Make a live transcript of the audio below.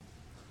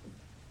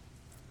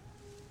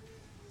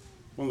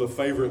One of the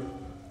favorite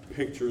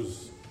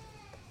pictures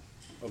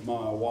of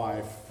my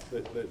wife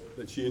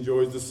that she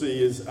enjoys to see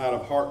is out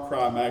of Heart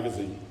Cry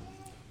magazine.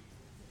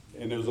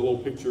 And there's a little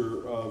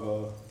picture of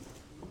a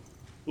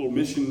little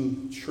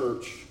mission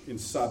church in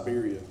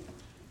Siberia.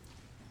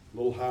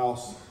 Little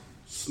house,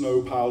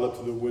 snow piled up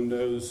to the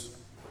windows,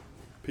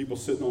 people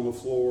sitting on the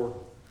floor.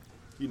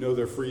 You know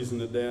they're freezing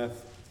to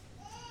death.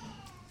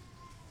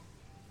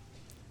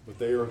 But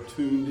they are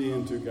tuned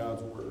in to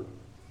God's Word.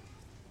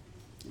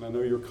 And I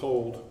know you're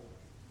cold.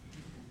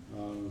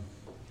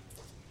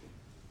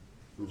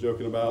 We're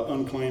joking about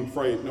unclaimed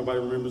freight. Nobody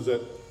remembers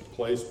that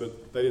place,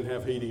 but they didn't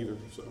have heat either.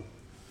 So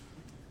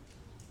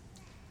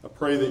I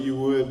pray that you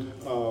would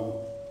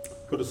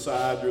put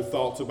aside your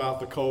thoughts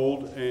about the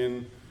cold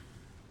and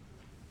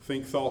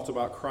think thoughts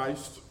about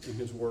Christ and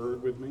His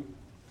Word with me.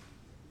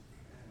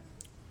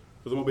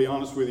 Because I'm going to be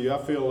honest with you, I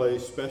feel a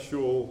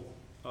special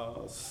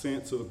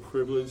sense of the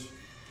privilege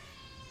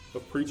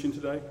of preaching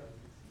today.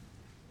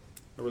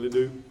 I really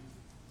do.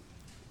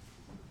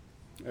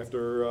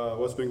 After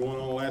what's been going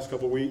on the last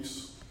couple of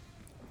weeks,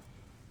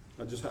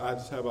 I just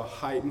have a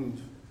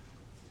heightened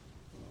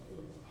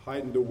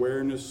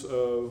awareness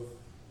of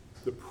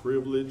the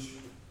privilege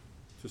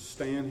to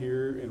stand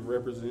here and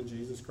represent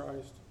Jesus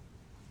Christ.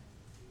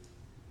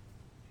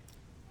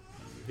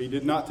 He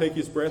did not take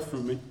His breath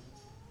from me.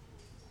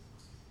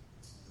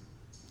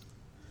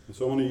 And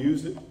so I want to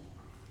use it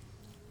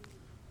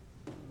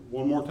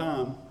one more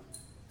time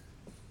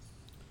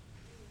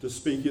to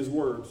speak His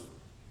words.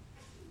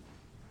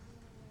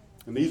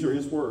 And these are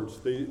His words.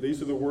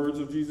 These are the words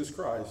of Jesus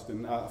Christ.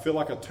 And I feel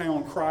like a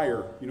town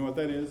crier. You know what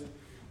that is?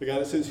 The guy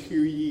that says,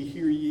 "Hear ye,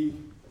 hear ye."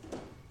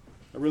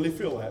 I really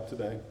feel that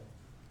today.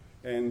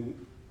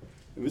 And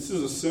this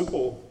is a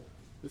simple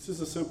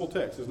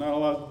text. There's not a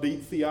lot of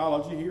deep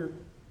theology here.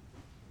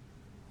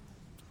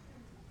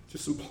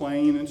 Just some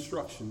plain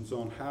instructions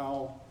on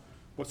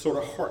what sort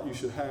of heart you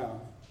should have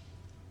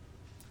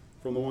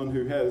from the one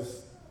who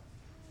has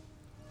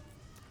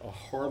a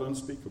heart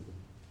unspeakable.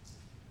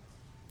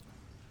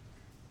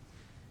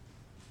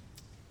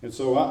 And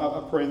so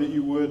I pray that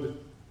you would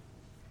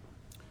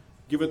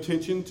give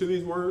attention to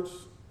these words.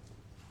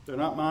 They're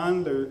not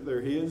mine,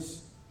 they're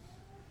His.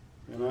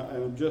 And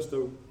I'm just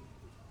a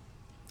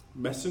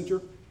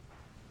messenger.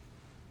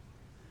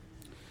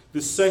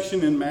 This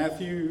section in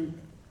Matthew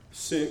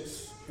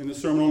 6 in the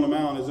Sermon on the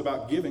Mount is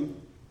about giving.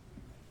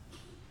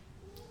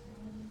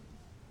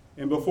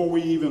 And before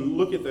we even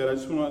look at that, I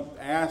just want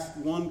to ask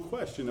one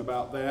question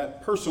about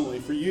that personally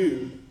for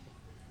you.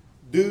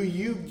 Do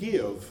you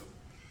give?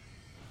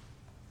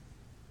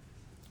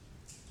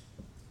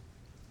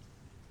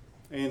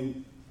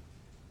 And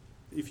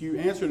if you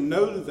answer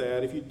no to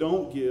that, if you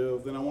don't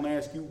give, then I want to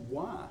ask you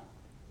why.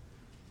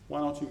 Why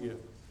don't you give?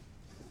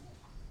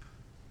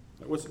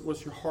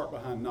 What's your heart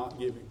behind not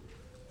giving?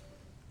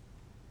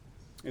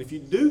 And if you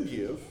do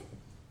give,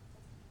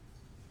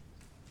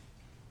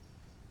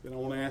 then I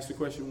want to ask the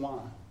question,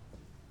 why?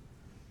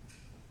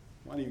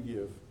 Why do you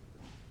give?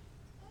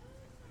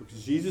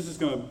 Because Jesus is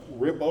going to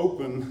rip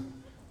open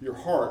your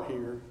heart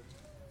here,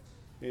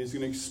 and He's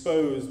going to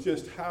expose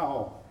just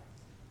how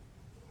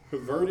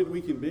perverted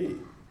we can be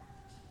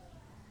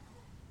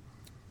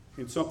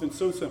in something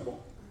so simple.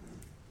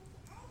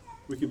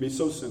 We can be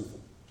so sinful.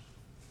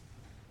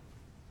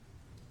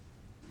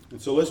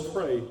 And so let's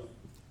pray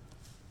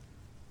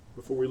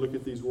before we look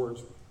at these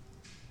words.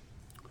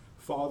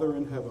 Father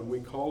in heaven, we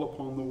call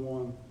upon the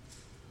one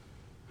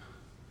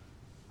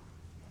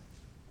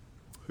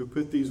who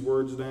put these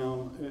words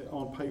down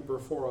on paper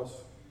for us.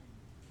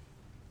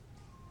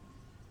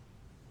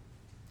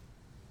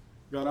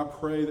 God, I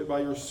pray that by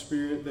your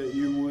Spirit that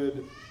you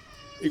would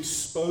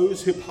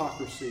expose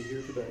hypocrisy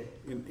here today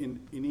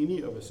in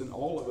any of us, in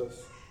all of us.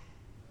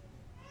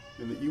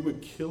 And that you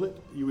would kill it,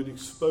 you would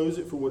expose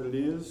it for what it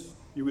is.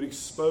 You would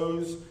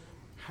expose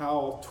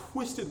how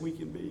twisted we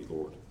can be,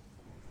 Lord.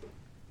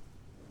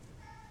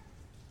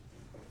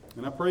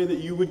 And I pray that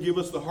you would give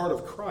us the heart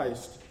of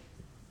Christ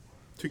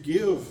to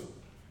give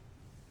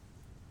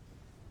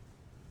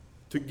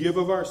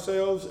of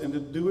ourselves and to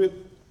do it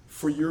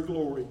for your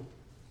glory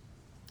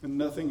and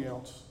nothing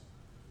else.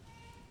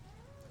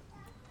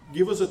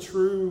 Give us a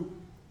true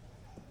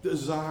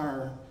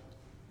desire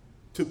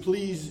to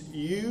please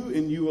you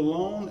and you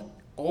alone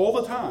all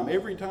the time,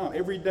 every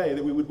day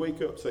that we would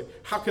wake up and say,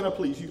 how can I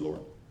please you, Lord?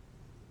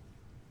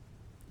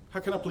 How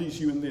can I please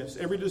you in this?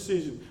 Every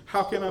decision,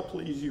 how can I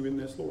please you in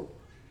this, Lord?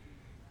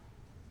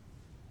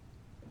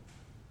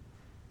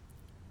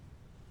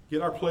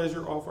 Get our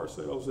pleasure off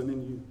ourselves and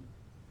in you.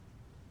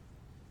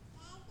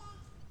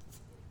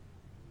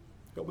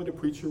 Help me to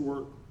preach your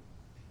word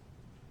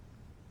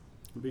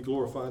and be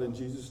glorified in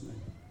Jesus'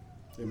 name.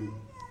 Amen.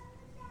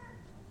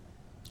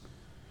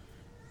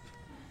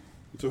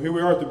 So here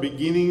we are at the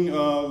beginning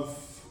of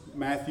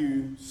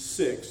Matthew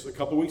 6. A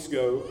couple weeks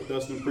ago,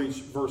 Dustin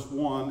preached verse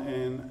 1,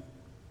 and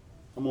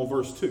I'm on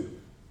verse 2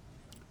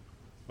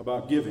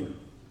 about giving.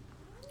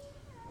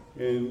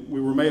 And we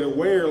were made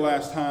aware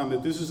last time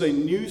that this is a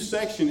new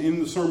section in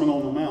the Sermon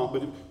on the Mount,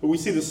 but we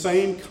see the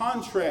same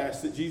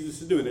contrast that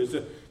Jesus is doing. There's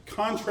a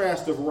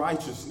contrast of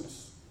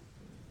righteousness.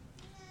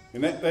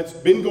 And that's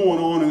been going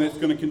on, and that's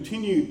going to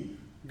continue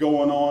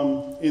going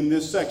on in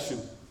this section.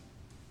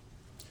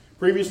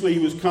 Previously, he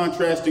was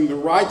contrasting the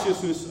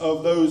righteousness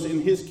of those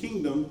in his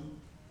kingdom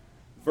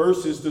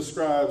versus the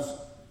scribes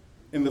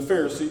and the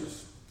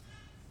Pharisees.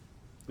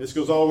 This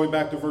goes all the way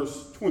back to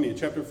verse 20,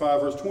 chapter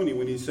 5, verse 20,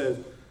 when he says,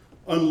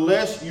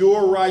 unless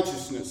your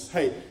righteousness,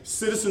 hey,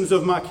 citizens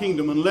of my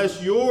kingdom,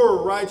 unless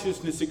your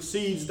righteousness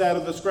exceeds that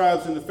of the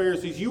scribes and the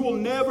Pharisees, you will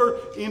never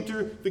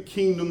enter the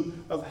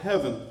kingdom of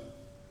heaven.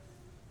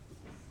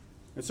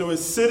 And so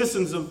as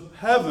citizens of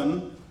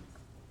heaven,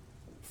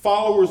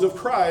 followers of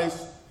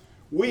Christ,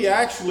 we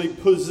actually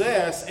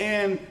possess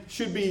and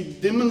should be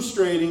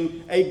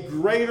demonstrating a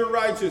greater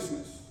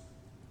righteousness.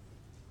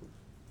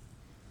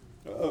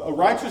 A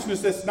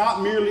righteousness that's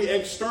not merely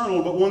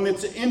external, but one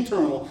that's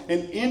internal.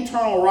 An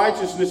internal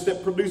righteousness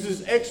that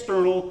produces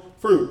external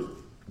fruit.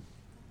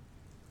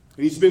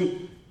 And he's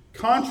been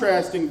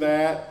contrasting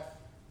that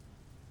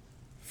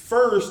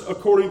first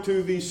according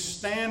to the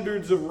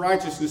standards of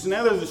righteousness. And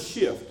now there's a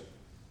shift.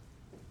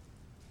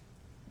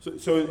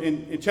 So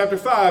in chapter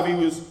 5, he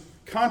was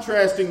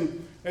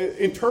contrasting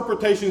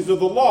interpretations of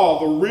the law,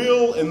 the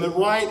real and the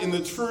right and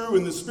the true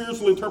and the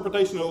spiritual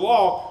interpretation of the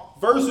law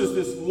versus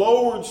this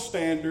lowered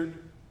standard,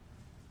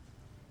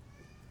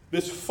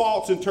 this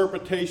false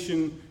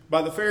interpretation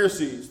by the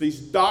Pharisees, these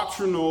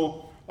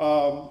doctrinal,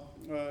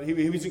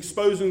 he was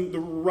exposing the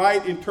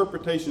right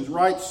interpretations,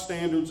 right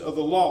standards of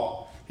the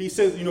law. He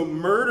says,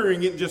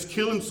 murdering isn't just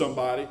killing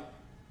somebody.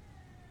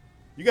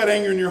 You got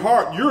anger in your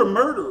heart, you're a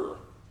murderer.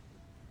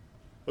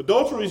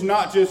 Adultery is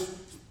not just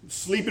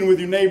sleeping with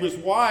your neighbor's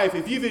wife.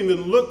 If you've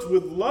even looked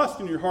with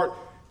lust in your heart,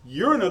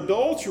 you're an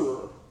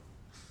adulterer.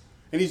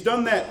 And he's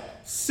done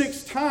that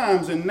 6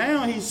 times, and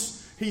now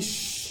he's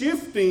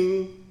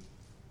shifting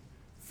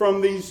from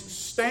these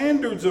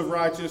standards of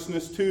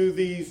righteousness to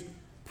these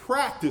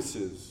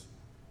practices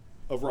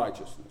of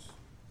righteousness.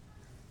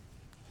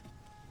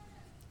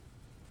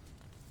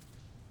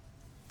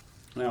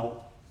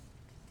 Now,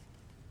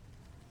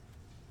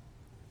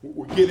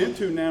 what we get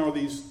into now are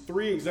these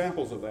 3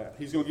 examples of that.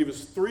 He's going to give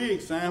us 3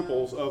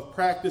 examples of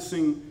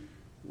practicing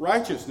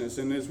righteousness.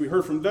 And as we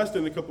heard from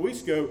Dustin a couple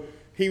weeks ago,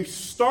 he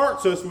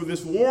starts us with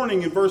this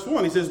warning in verse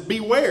 1. He says,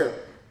 beware.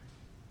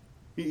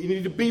 You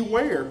need to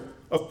beware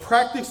of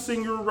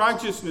practicing your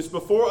righteousness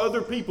before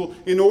other people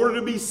in order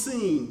to be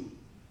seen.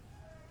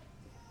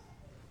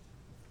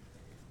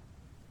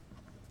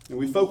 And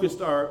we focused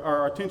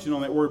our attention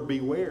on that word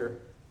beware.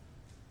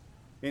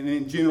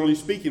 And generally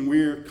speaking,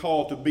 we're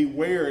called to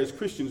beware as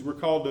Christians. We're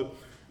called to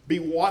be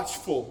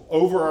watchful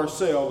over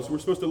ourselves. We're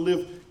supposed to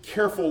live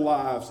careful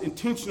lives,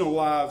 intentional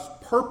lives,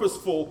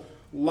 purposeful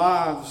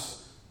lives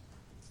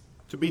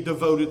to be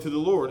devoted to the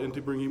Lord and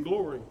to bring Him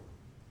glory.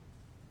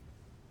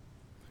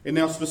 And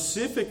now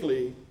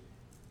specifically,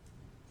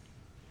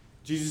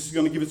 Jesus is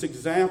going to give us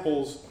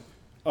examples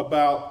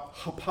about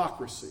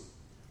hypocrisy,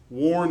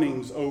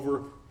 warnings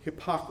over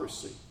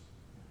hypocrisy.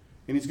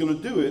 And He's going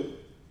to do it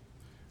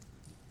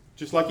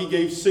just like He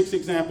gave 6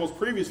 examples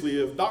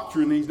previously of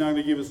doctrine. He's now going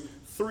to give us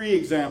 3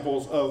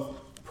 examples of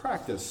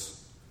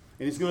practice.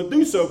 And He's going to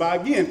do so by,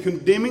 again,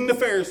 condemning the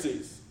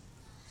Pharisees.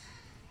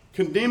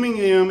 Condemning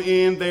them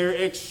in their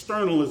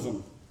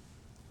externalism.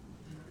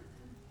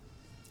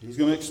 He's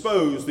going to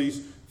expose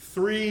these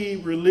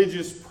 3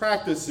 religious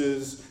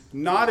practices,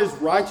 not as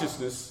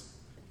righteousness,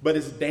 but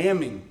as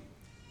damning.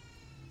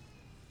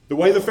 The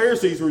way the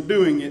Pharisees were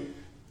doing it,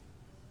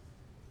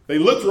 they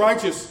looked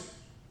righteous,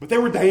 but they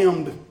were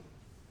damned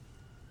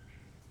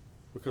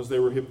because they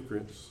were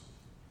hypocrites.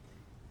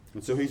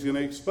 And so He's going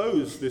to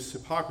expose this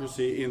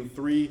hypocrisy in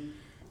 3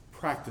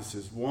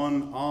 practices.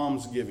 1,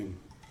 almsgiving.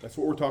 That's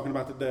what we're talking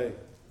about today.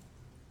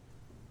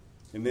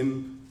 And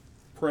then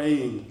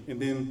praying,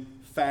 and then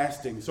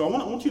fasting. So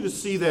I want you to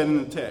see that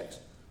in the text.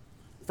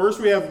 First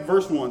we have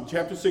verse 1,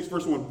 chapter 6,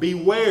 verse 1.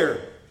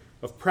 Beware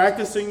of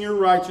practicing your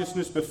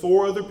righteousness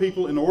before other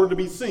people in order to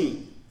be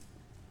seen.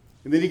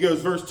 And then he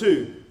goes, verse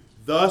 2,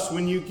 thus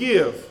when you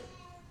give.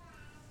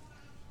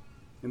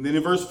 And then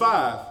in verse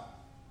 5,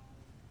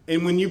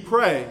 and when you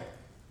pray.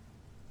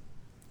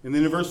 And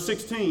then in verse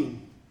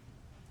 16,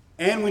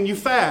 and when you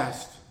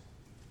fast.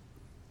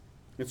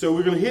 And so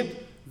we're going to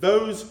hit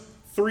those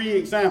 3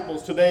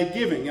 examples today,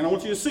 giving. And I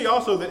want you to see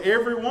also that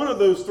every one of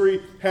those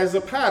 3 has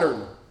a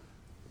pattern.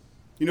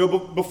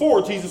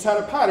 Before Jesus had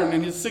a pattern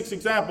in His 6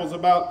 examples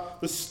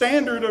about the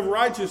standard of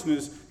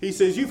righteousness. He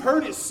says, you've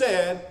heard it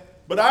said,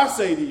 but I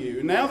say to you.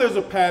 And now there's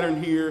a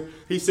pattern here.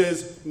 He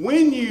says,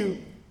 when you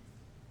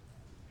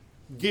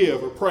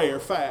give or pray or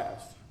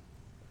fast,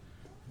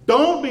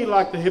 don't be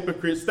like the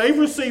hypocrites. They've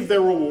received their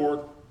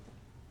reward.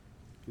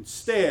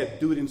 Instead,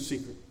 do it in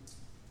secret.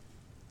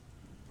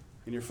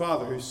 And your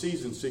Father who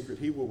sees in secret,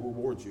 He will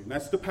reward you. And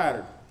that's the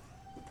pattern.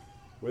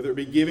 Whether it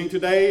be giving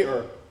today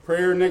or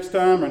prayer next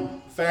time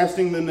and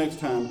fasting the next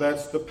time,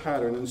 that's the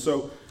pattern. And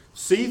so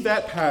see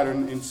that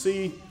pattern and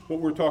see what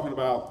we're talking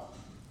about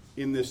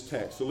in this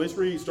text. So let's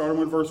read starting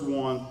with verse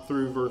 1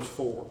 through verse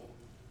 4.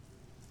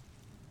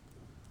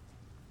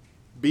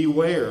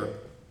 Beware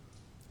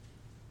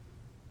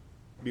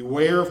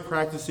of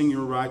practicing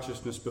your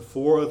righteousness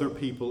before other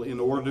people in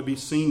order to be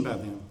seen by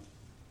them.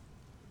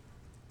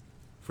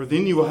 For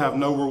then you will have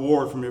no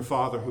reward from your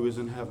Father who is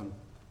in heaven.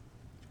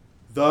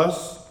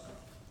 Thus,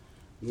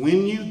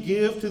 when you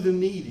give to the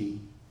needy,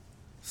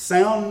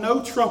 sound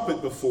no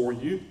trumpet before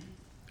you,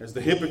 as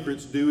the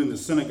hypocrites do in the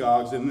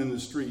synagogues and in the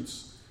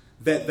streets,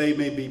 that they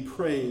may be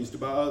praised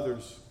by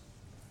others.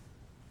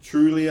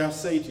 Truly I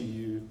say to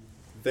you,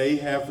 they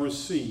have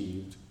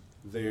received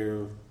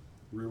their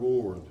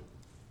reward.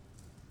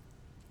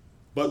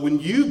 But when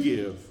you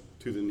give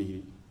to the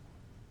needy,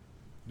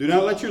 do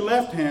not let your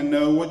left hand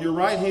know what your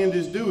right hand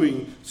is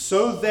doing,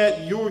 so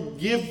that your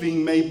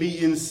giving may be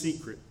in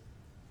secret.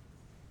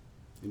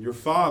 And your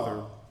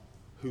Father,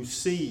 who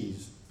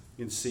sees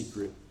in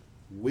secret,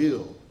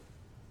 will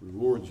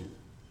reward you.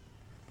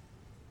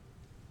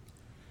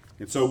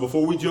 And so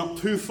before we jump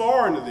too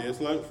far into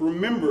this, let's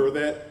remember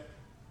that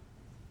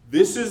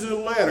this is a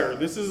letter,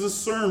 this is a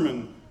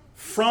sermon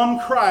from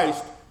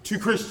Christ to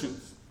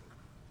Christians.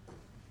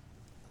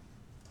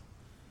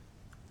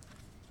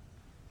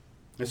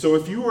 And so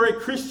if you are a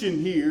Christian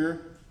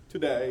here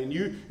today, and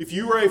if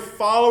you are a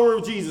follower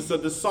of Jesus, a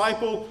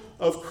disciple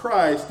of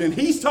Christ, then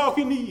he's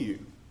talking to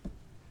you.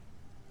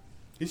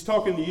 He's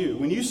talking to you.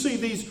 When you see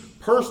these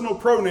personal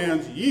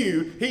pronouns,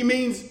 you, he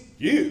means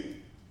you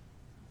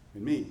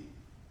and me.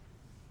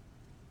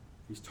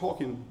 He's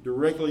talking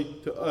directly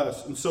to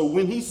us. And so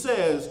when he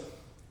says,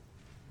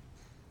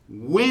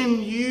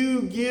 when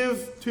you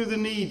give to the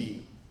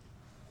needy,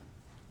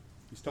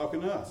 he's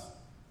talking to us.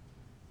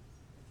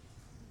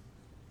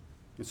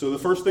 And so the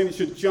first thing that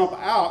should jump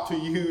out to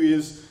you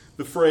is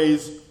the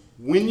phrase,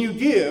 when you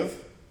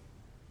give.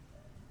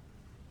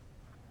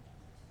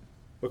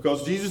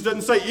 Because Jesus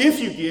doesn't say, if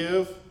you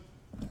give.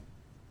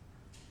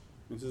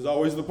 This is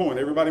always the point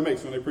everybody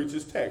makes when they preach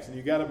this text, and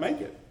you got to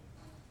make it.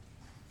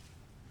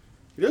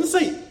 He doesn't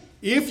say,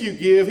 if you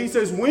give. He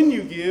says, when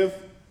you give.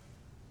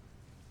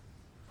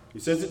 He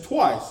says it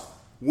twice.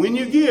 When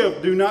you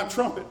give, do not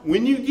trumpet.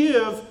 When you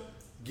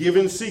give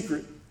in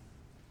secret.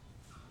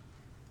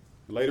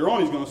 Later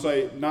on, he's going to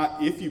say,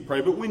 not if you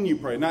pray, but when you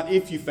pray. Not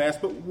if you fast,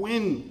 but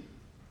when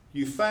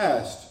you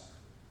fast.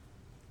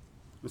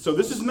 And so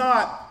this is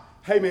not,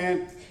 hey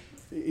man,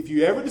 if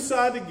you ever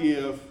decide to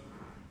give,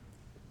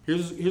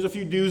 here's a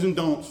few do's and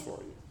don'ts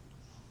for you.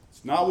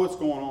 It's not what's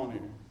going on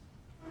here.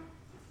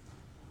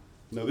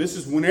 No, this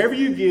is whenever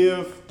you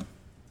give,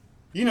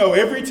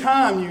 every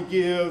time you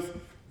give,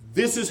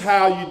 this is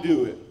how you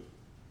do it.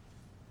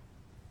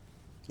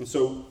 And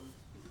so,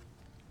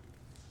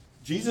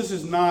 Jesus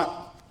is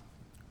not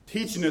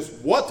teaching us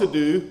what to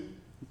do.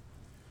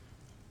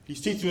 He's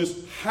teaching us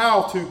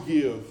how to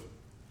give.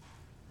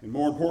 And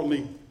more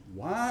importantly,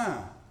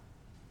 why.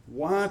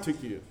 Why to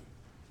give.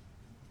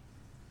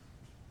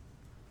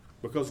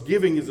 Because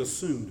giving is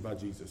assumed by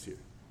Jesus here.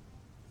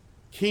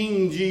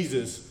 King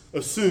Jesus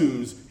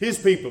assumes his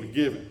people are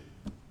giving.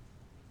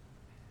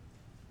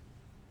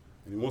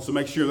 And he wants to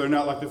make sure they're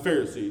not like the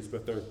Pharisees,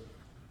 but they're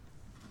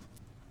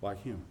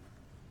like him.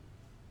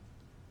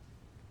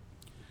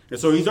 And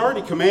so he's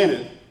already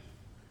commanded.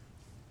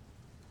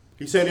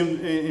 He said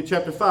in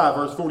chapter 5,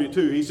 verse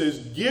 42, he says,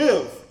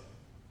 give.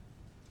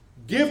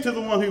 Give to the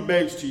one who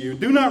begs to you.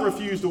 Do not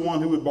refuse the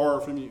one who would borrow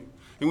from you.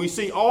 And we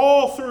see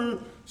all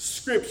through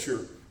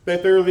Scripture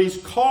that there are these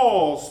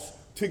calls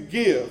to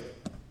give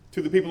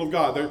to the people of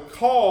God. There are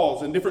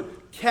calls and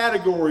different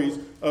categories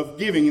of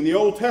giving. In the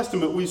Old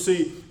Testament, we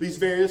see these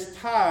various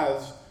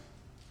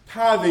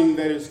tithing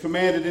that is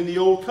commanded in the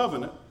Old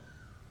Covenant.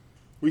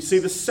 We see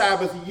the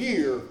Sabbath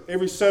year,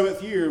 every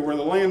seventh year, where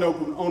the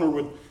landowner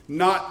would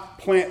not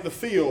plant the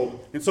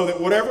field. And so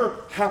that whatever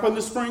happened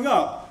to spring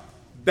up,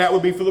 that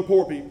would be for the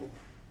poor people.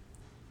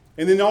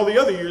 And then all the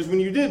other years, when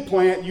you did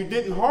plant, you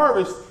didn't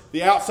harvest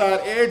the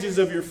outside edges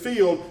of your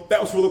field. That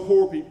was for the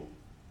poor people.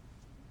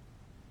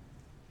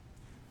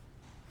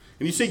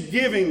 And you see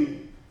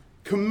giving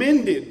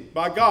commended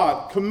by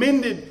God,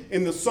 commended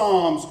in the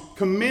Psalms,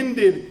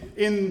 commended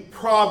in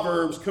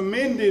Proverbs,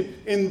 commended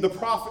in the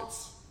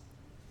prophets.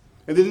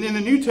 And then in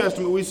the New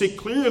Testament, we see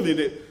clearly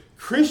that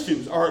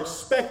Christians are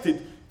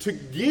expected to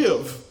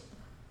give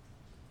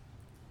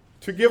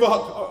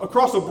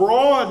across a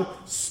broad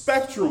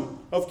spectrum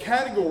of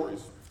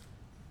categories.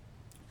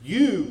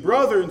 You,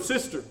 brother and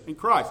sister in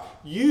Christ,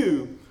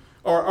 you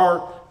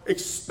are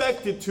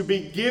expected to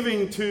be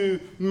giving to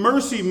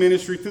mercy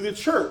ministry through the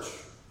church,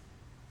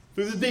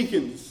 through the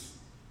deacons,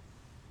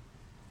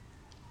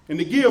 and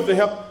to give to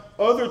help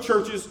other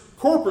churches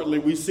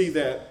corporately. We see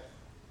that.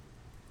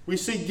 We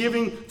see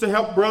giving to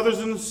help brothers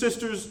and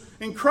sisters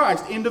in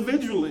Christ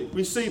individually.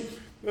 We see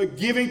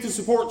giving to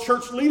support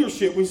church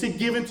leadership. We see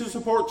giving to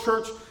support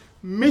church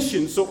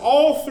missions. So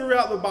all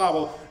throughout the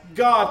Bible,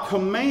 God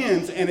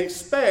commands and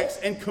expects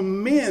and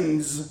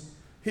commends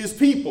his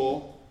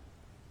people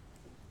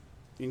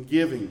in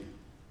giving.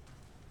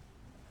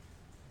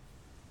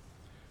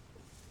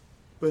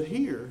 But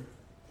here,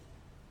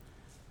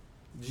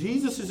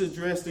 Jesus is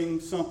addressing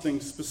something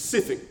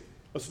specific,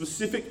 a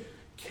specific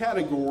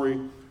category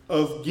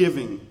of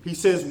giving. He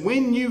says,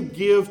 when you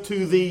give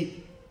to the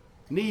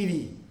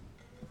needy,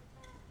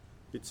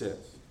 it says.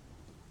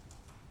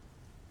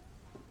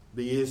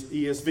 The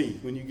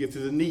ESV, when you give to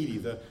the needy.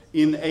 The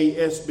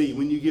NASB,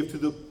 when you give to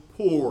the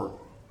poor.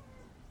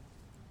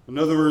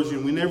 Another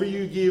version, whenever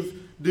you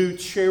do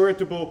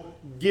charitable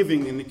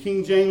giving. And the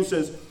King James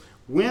says,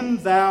 when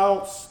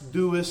thou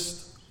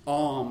doest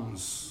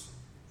alms.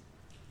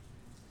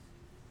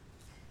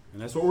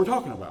 And that's what we're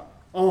talking about.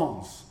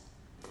 Alms.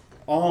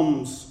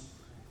 Alms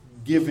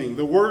giving.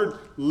 The word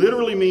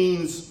literally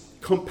means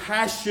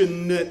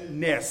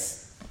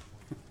compassionateness.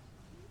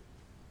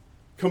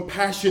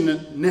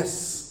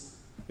 Compassionateness.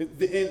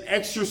 An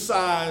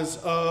exercise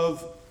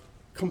of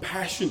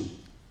compassion.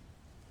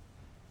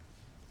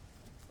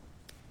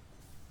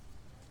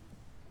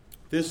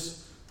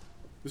 This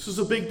was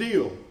a big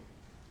deal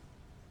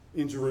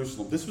in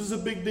Jerusalem. This was a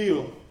big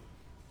deal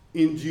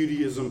in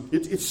Judaism.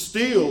 It's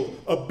still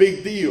a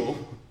big deal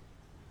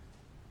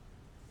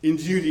in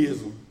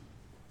Judaism.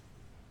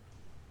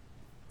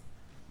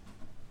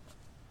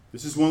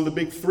 This is one of the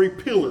big 3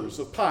 pillars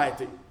of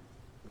piety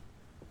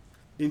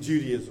in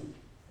Judaism.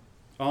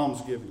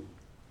 Almsgiving.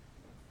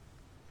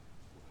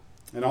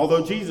 And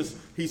although Jesus,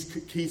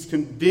 he's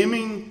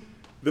condemning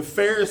the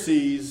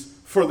Pharisees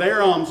for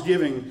their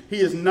almsgiving,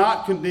 he is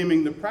not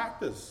condemning the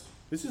practice.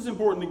 This is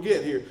important to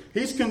get here.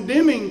 He's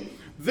condemning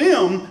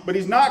them, but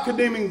he's not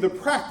condemning the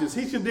practice.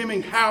 He's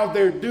condemning how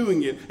they're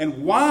doing it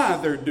and why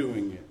they're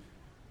doing it.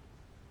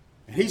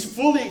 And he's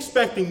fully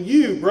expecting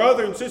you,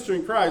 brother and sister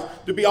in Christ,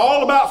 to be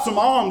all about some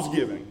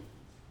almsgiving.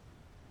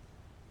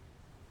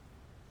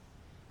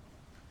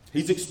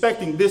 He's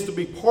expecting this to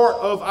be part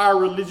of our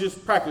religious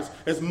practice,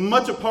 as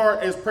much a part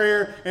as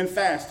prayer and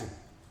fasting.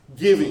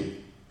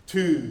 Giving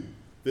to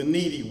the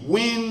needy.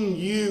 When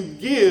you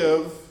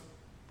give,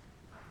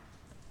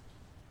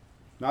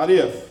 not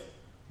if,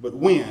 but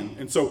when.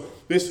 And so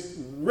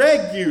this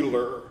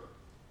regular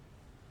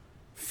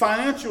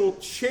financial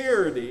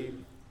charity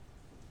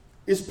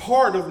is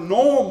part of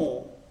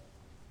normal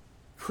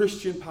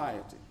Christian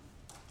piety.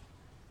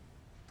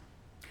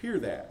 Hear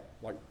that.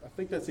 Like, I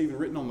think that's even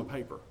written on the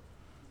paper.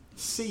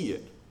 See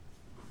it.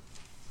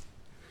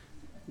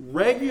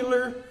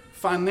 Regular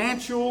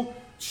financial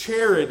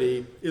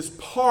charity is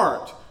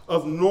part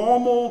of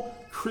normal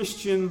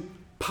Christian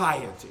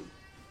piety.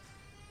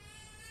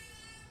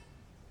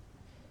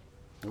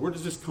 Now, where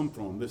does this come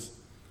from?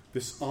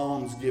 This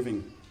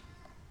almsgiving.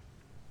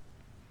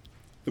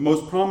 The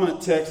most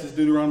prominent text is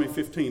Deuteronomy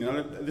 15.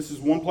 Now, this is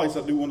one place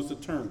I do want us to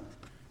turn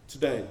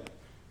today.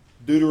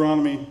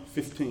 Deuteronomy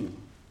 15.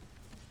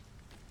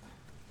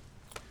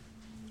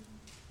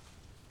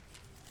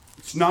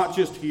 It's not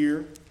just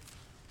here,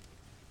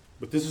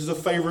 but this is a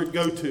favorite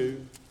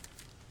go-to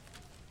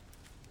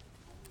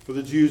for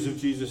the Jews of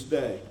Jesus'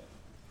 day.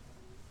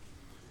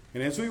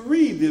 And as we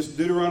read this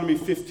Deuteronomy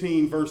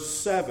 15, verse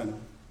 7,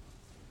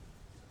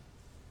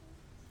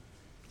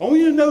 I want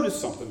you to notice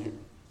something here.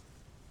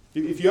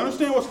 If you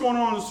understand what's going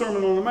on in the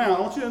Sermon on the Mount,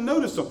 I want you to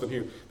notice something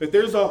here. That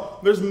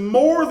there's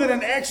more than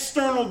an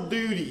external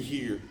duty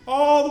here.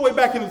 All the way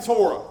back in the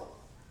Torah.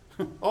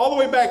 All the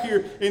way back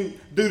here in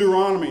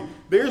Deuteronomy.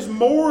 There's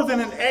more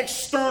than an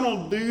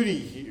external duty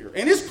here.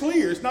 And it's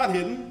clear. It's not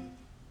hidden.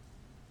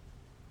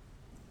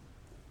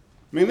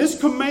 I mean, this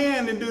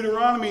command in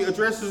Deuteronomy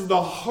addresses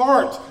the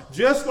heart.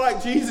 Just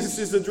like Jesus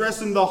is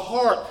addressing the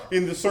heart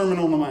in the Sermon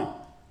on the Mount.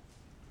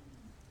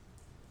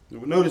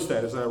 Notice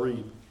that as I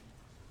read.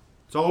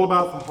 It's all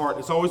about the heart.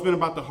 It's always been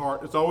about the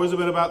heart. It's always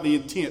been about the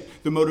intent,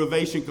 the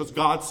motivation, because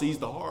God sees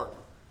the heart.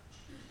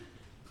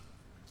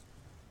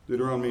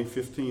 Deuteronomy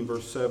 15,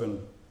 verse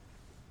 7.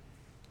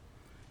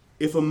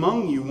 If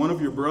among you one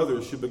of your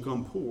brothers should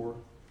become poor,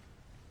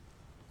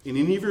 in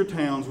any of your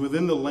towns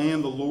within the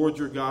land the Lord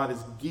your God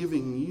is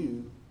giving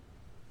you,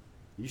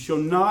 you shall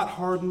not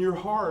harden your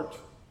heart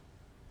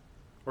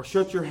or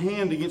shut your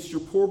hand against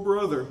your poor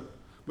brother,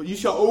 but you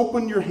shall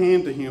open your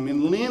hand to him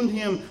and lend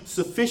him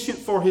sufficient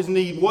for his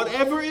need,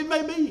 whatever it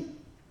may be.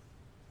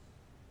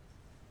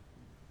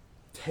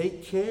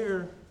 Take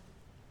care.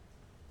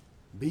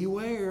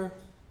 Beware.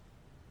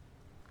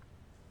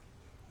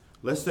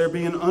 Lest there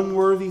be an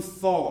unworthy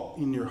thought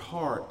in your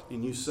heart,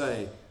 and you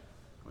say,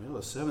 well, the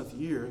 7th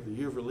year, the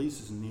year of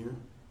release is near.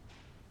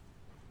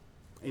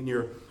 And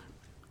your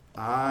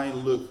eye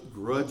look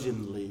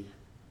grudgingly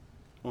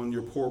on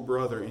your poor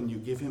brother, and you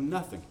give him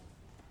nothing.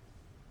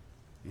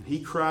 And he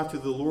cry to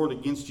the Lord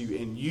against you,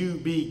 and you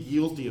be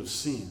guilty of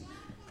sin.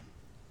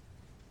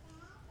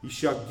 You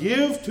shall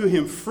give to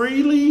him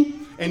freely,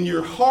 and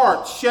your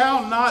heart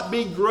shall not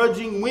be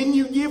grudging when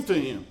you give to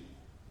him.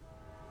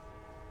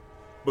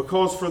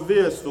 Because for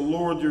this, the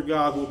Lord your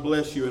God will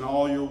bless you in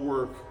all your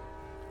work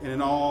and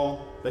in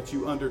all that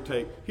you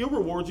undertake. He'll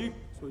reward you.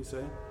 That's what he's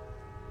saying.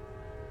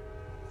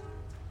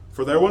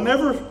 For there will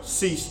never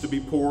cease to be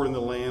poor in the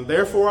land.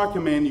 Therefore I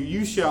command you,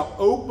 you shall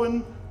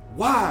open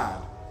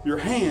wide your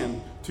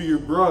hand to your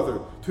brother,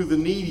 to the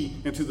needy,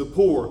 and to the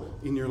poor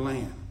in your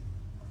land.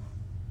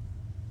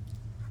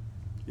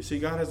 You see,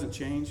 God hasn't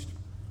changed.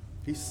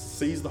 He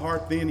sees the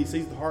heart then, he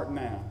sees the heart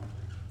now.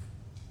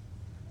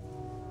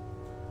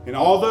 And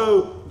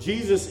although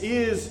Jesus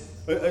is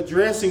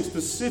addressing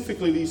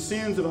specifically these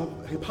sins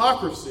of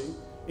hypocrisy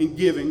in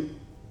giving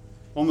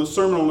on the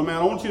Sermon on the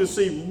Mount, I want you to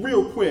see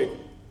real quick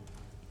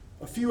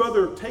a few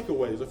other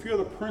takeaways, a few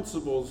other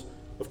principles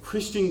of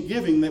Christian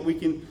giving that we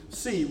can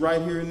see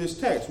right here in this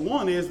text.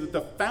 One is that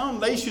the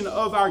foundation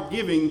of our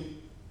giving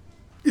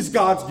is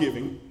God's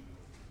giving.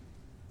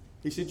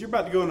 He said, you're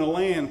about to go in a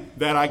land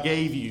that I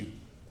gave you.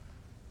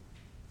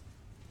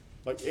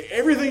 Like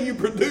everything you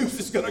produce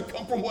is going to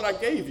come from what I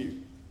gave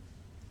you.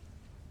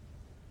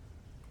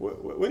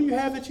 What do you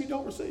have that you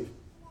don't receive?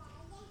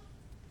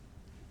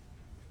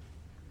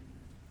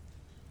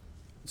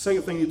 The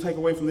second thing you take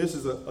away from this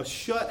is a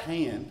shut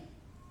hand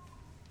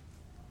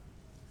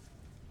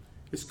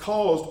is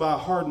caused by a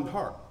hardened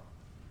heart.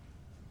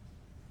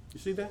 You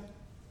see that?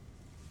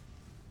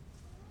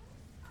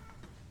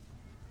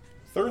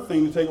 Third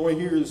thing to take away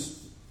here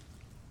is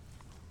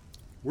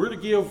we're to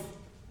give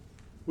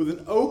with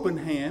an open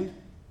hand,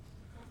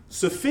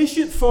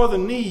 sufficient for the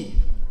need,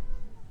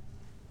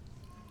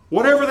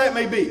 whatever that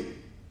may be.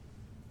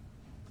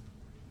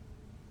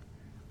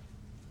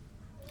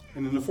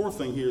 And then the fourth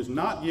thing here is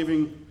not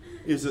giving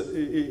is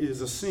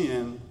a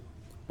sin,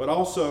 but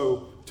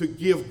also to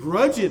give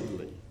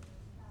grudgingly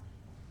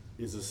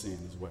is a sin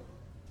as well.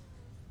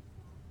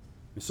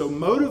 And so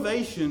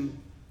motivation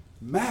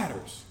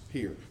matters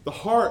here. The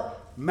heart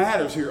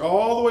matters here,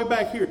 all the way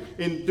back here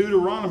in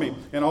Deuteronomy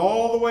and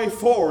all the way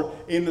forward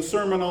in the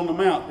Sermon on the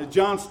Mount.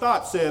 John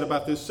Stott said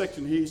about this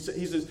section, he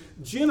says,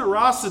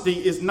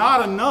 generosity is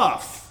not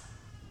enough.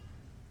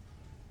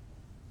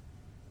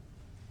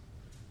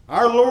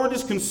 Our Lord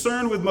is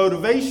concerned with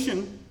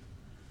motivation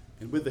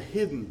and with the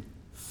hidden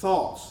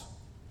thoughts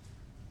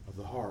of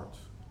the heart.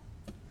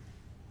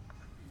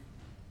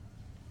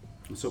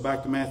 And so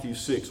back to Matthew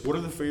 6. What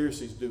are the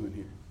Pharisees doing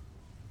here?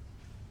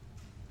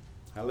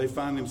 How do they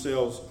find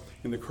themselves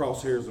in the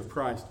crosshairs of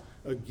Christ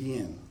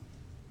again?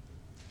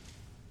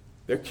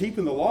 They're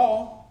keeping the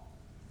law,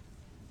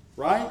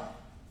 right?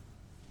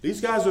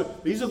 These are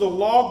the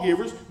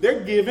lawgivers.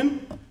 They're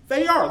giving.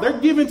 They're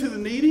giving to the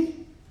needy.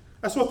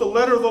 That's what the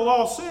letter of the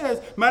law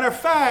says. Matter of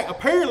fact,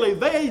 apparently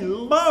they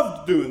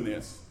loved doing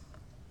this.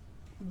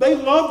 They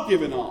loved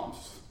giving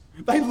alms.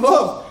 They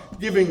loved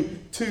giving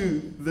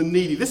to the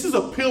needy. This is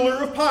a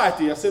pillar of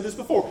piety. I said this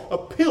before. A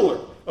pillar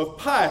of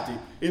piety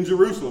in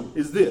Jerusalem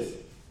is this.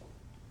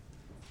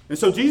 And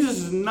so Jesus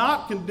is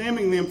not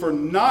condemning them for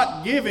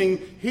not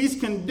giving. He's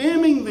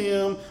condemning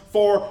them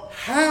for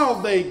how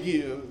they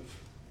give.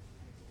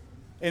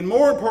 And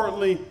more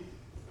importantly,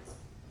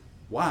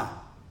 why?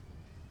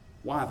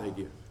 Why they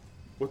give.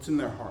 What's in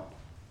their heart.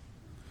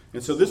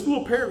 And so this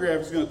little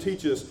paragraph is going to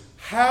teach us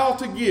how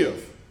to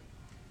give.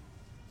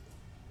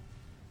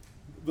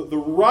 The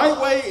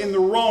right way and the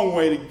wrong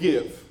way to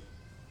give.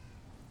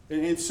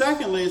 And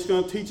secondly, it's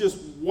going to teach us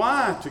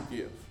why to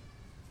give.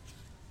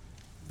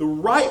 The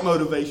right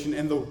motivation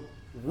and the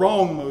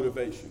wrong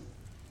motivation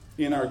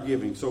in our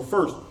giving. So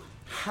first,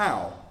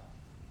 how?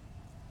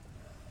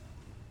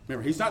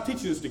 Remember, he's not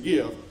teaching us to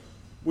give.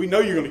 We know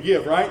you're going to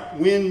give, right?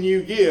 When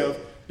you give,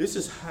 this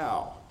is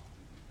how.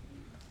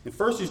 And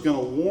first he's going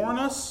to warn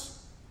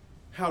us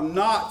how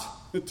not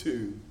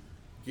to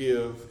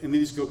give. And then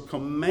he's going to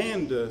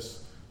command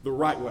us the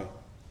right way.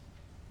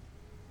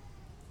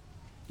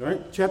 All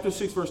right? Chapter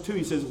 6, verse 2,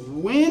 he says,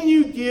 when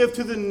you give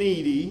to the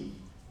needy,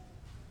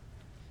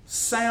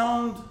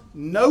 sound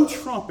no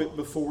trumpet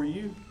before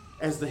you,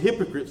 as the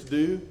hypocrites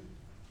do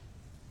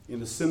in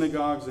the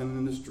synagogues and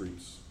in the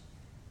streets.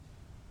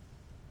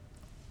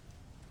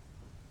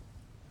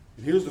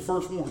 And here's the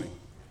first warning.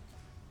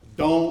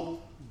 Don't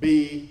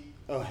be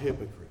a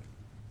hypocrite.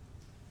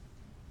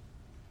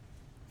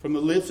 From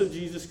the lips of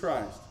Jesus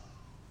Christ.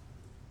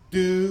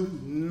 Do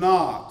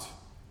not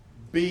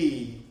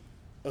be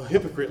a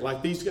hypocrite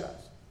like these guys.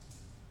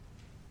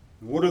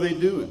 And what are they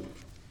doing?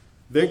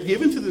 They're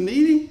giving to the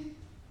needy.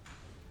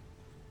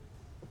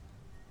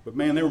 But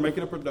man, they were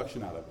making a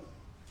production out of it.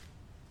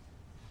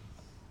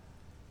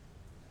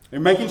 They're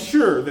making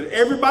sure that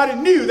everybody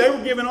knew they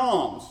were giving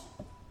alms.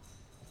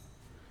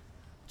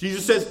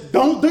 Jesus says,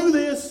 don't do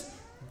this.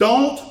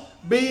 Don't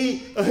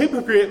be a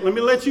hypocrite. Let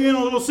me let you in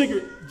a little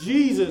secret.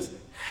 Jesus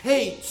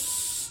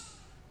hates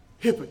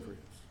hypocrites.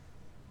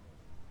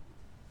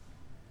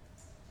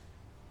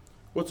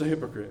 What's a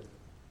hypocrite?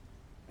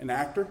 An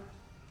actor?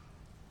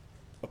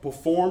 A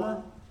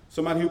performer?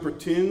 Somebody who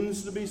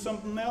pretends to be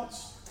something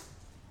else?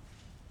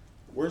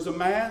 Wears a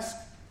mask?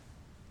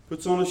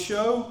 Puts on a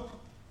show?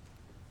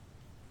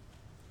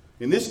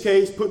 In this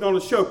case, putting on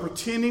a show,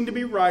 pretending to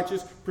be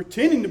righteous,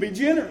 pretending to be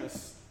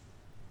generous.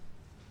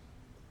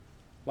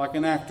 Like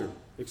an actor,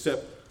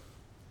 except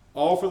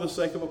all for the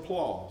sake of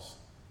applause.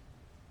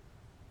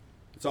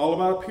 It's all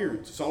about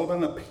appearance. It's all about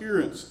an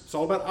appearance. It's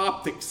all about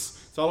optics.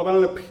 It's all about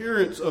an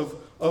appearance of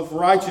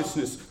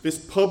righteousness. This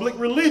public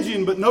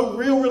religion, but no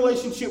real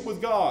relationship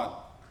with God.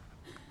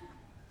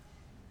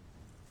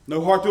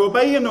 No heart to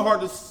obey him, no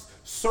heart to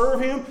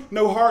serve him,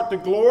 no heart to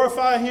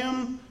glorify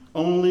him,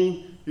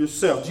 only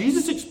yourself.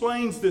 Jesus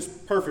explains this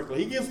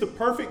perfectly. He gives the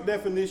perfect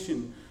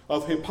definition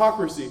of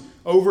hypocrisy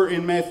over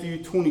in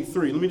Matthew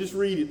 23. Let me just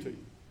read it to you.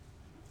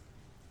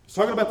 He's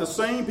talking about the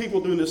same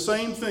people doing the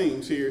same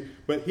things here,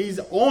 but he's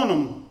on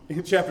them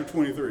in chapter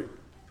 23.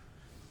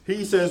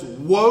 He says,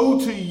 "Woe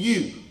to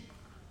you,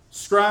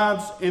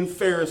 scribes and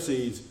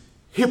Pharisees,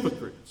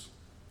 hypocrites!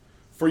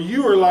 For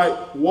you are like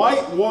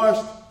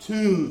whitewashed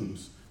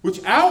tombs,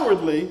 which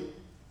outwardly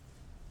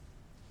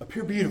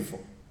appear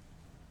beautiful,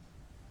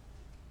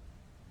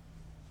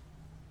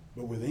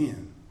 but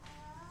within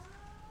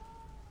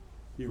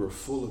you are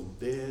full of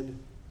dead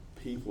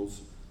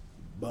people's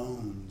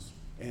bones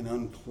and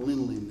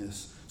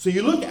uncleanliness. So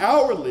you look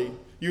outwardly,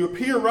 you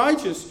appear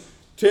righteous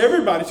to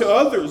everybody, to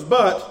others,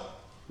 but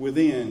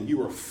within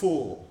you are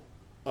full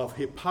of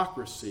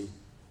hypocrisy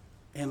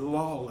and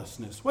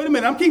lawlessness." Wait a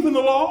minute, I'm keeping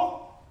the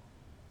law?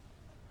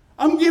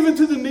 I'm giving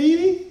to the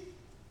needy?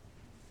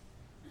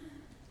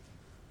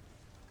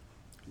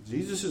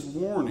 Jesus is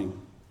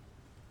warning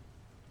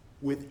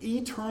with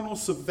eternal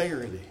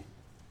severity.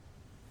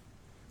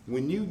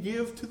 When you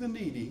give to the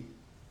needy,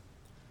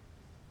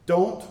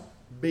 don't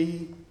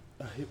be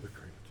a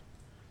hypocrite.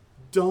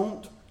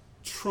 Don't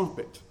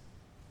trumpet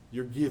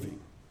your giving.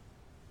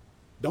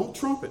 Don't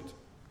trumpet.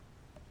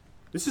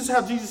 This is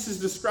how Jesus is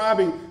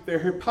describing their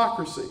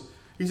hypocrisy.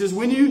 He says,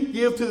 when you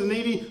give to the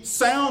needy,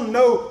 sound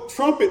no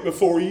trumpet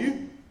before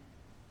you.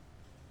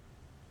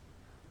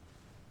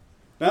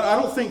 Now,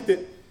 I don't think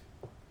that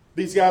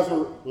these guys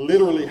are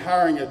literally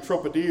hiring a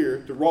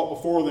trumpeter to walk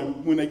before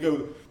them when they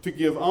go to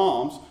give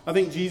alms. I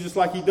think Jesus,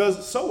 like he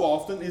does so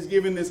often, is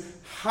giving this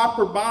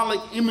hyperbolic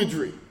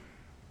imagery.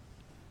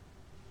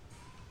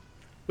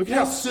 Look at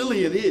how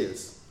silly it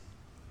is.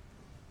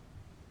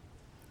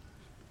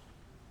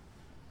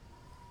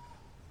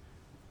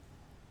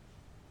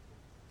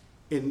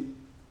 And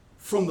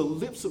from the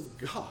lips of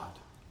God,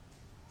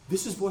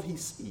 this is what he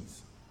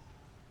sees.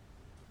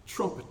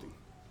 Trumpeting.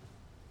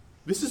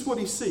 This is what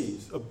he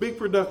sees. A big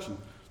production.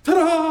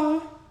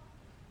 Ta-da!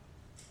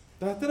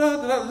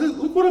 Da-da-da-da-da.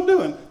 Look what I'm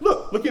doing.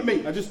 Look at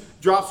me. I just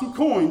dropped some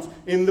coins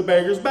in the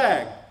beggar's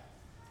bag.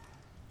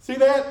 See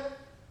that?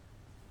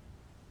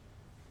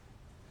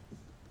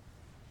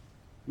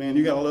 Man,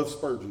 you got to love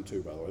Spurgeon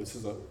too, by the way.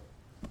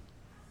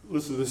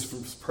 Listen to this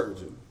from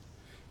Spurgeon.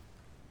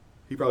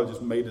 He probably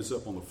just made this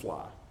up on the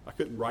fly. I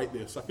couldn't write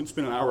this. I couldn't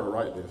spend an hour to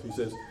write this. He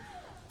says,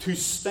 "To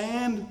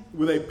stand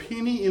with a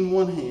penny in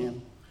one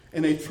hand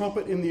and a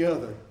trumpet in the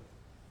other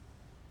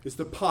is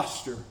the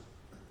posture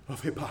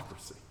of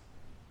hypocrisy."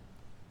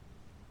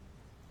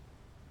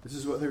 This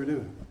is what they were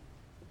doing.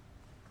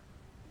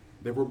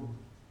 They were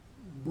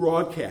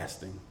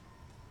broadcasting,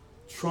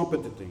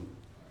 trumpeting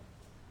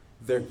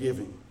their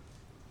giving.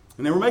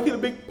 And they were making a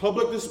big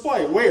public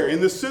display. Where?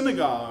 In the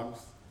synagogues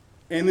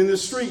and in the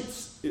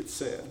streets, it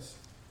says.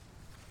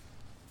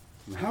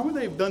 And how would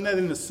they have done that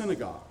in the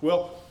synagogue?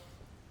 Well,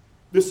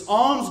 this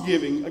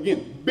almsgiving,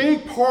 again,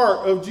 big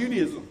part of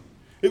Judaism.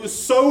 It was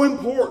so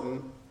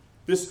important,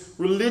 this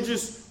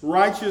religious,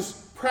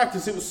 righteous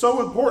practice. It was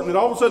so important that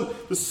all of a sudden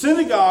the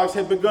synagogues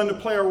had begun to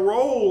play a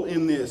role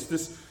in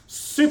this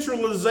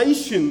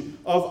centralization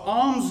of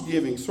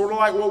almsgiving. Sort of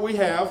like what we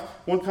have,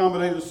 one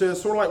commentator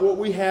says, sort of like what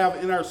we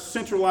have in our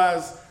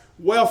centralized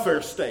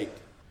welfare state.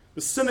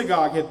 The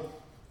synagogue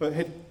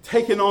had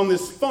taken on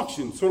this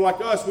function. Sort of like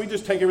us, we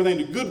just take everything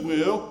to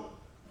Goodwill.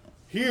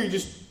 Here you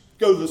just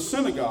go to the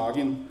synagogue.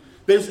 And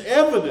there's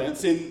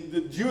evidence in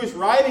the Jewish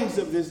writings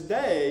of this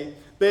day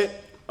that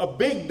a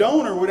big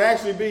donor would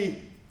actually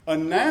be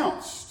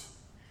announced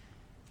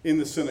in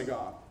the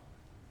synagogue.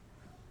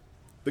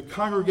 The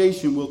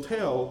congregation will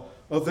tell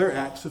of their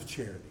acts of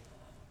charity.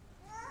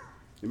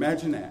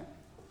 Imagine that.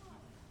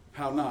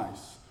 How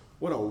nice.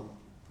 What a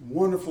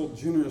wonderful,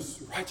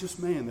 generous, righteous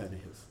man that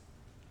is.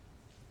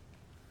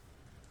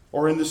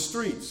 Or in the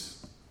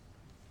streets.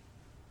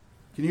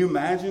 Can you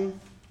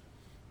imagine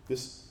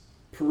this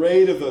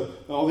parade of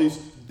all these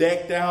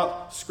decked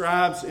out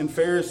scribes and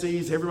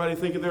Pharisees, everybody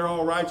thinking they're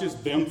all righteous,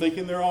 them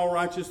thinking they're all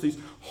righteous, these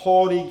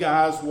haughty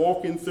guys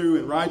walking through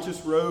in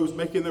righteous robes,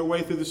 making their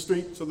way through the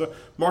streets of the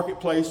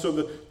marketplace or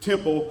the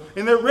temple,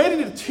 and they're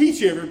ready to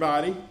teach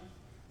everybody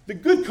the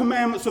good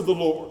commandments of the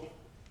Lord.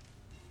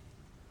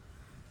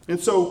 And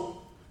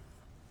so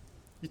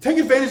you take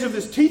advantage of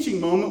this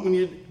teaching moment when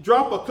you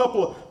drop a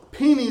couple of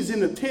pennies in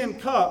the tin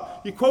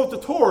cup, you quote the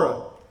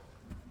Torah.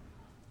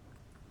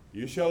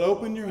 "You shall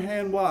open your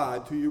hand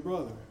wide to your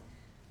brother,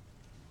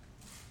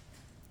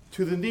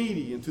 to the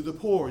needy and to the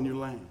poor in your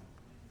land."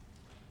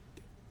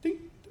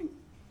 Ding, ding.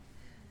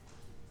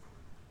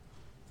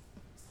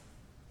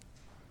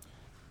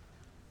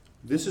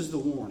 This is the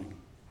warning.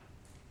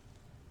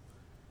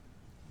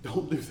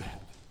 Don't do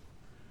that.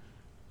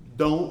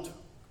 Don't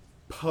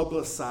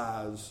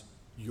publicize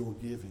your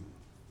giving.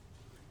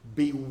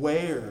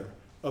 Beware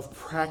of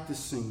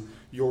practicing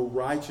your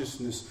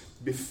righteousness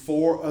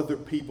before other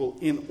people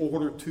in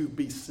order to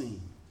be seen.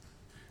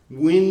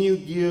 When you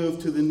give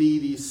to the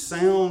needy,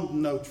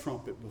 sound no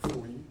trumpet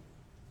before you.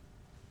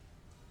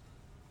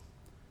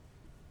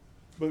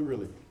 But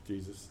really,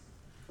 Jesus,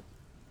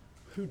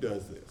 who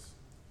does this?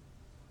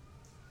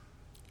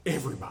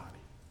 Everybody.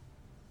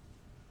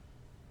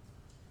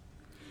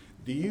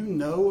 Do you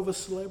know of a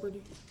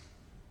celebrity?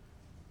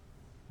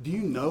 Do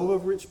you know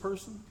of a rich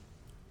person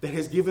that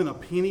has given a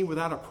penny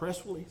without a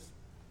press release?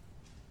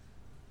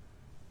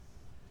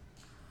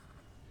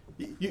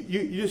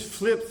 You just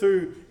flip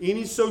through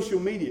any social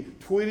media,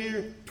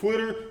 Twitter,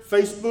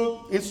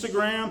 Facebook,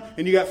 Instagram,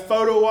 and you got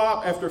photo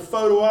op after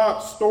photo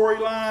op,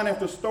 storyline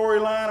after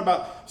storyline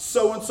about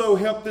so-and-so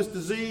helped this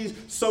disease,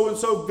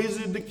 so-and-so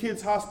visited the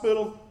kids'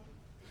 hospital,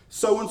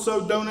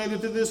 so-and-so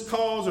donated to this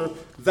cause or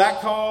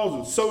that cause,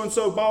 and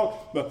so-and-so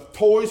bought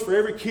toys for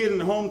every kid in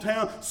the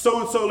hometown,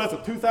 so-and-so left a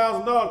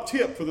 $2,000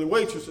 tip for the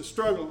waitress that's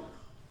struggling.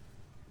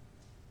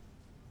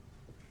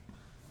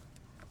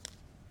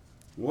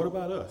 What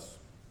about us?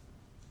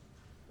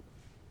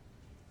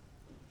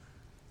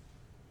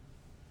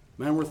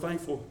 Man, we're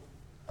thankful.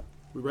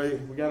 We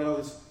got all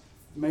this,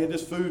 made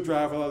this food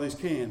drive with all these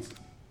cans.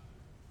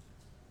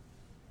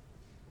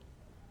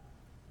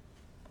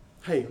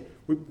 Hey,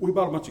 we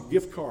bought a bunch of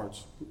gift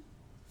cards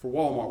for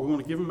Walmart. We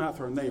want to give them out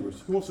to our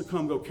neighbors. Who wants to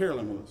come go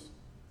caroling with us?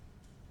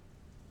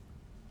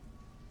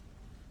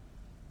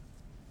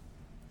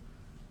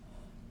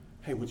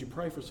 Hey, would you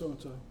pray for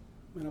so-and-so?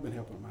 Man, I've been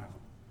helping them out.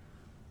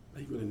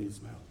 They really need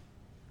some help.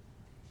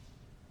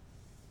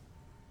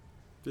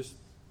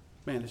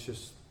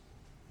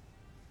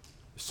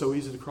 It's so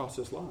easy to cross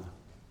this line.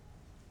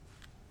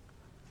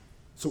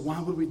 So why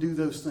would we do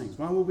those things?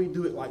 Why would we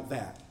do it like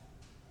that?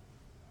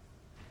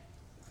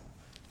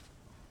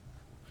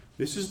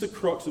 This is the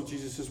crux of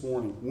Jesus'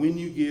 warning. When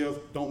you give,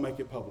 don't make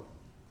it public.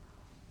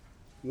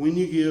 When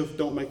you give,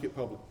 don't make it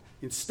public.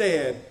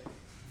 Instead,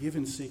 give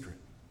in secret.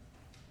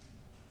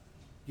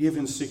 Give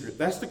in secret.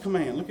 That's the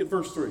command. Look at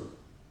verse 3.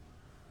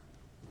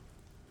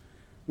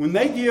 When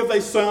they give, they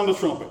sound a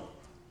trumpet.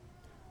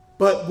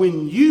 But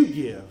when you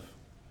give,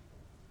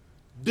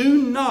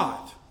 do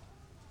not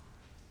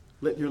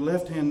let your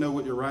left hand know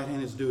what your right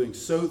hand is doing,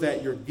 so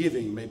that your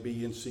giving may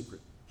be in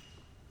secret.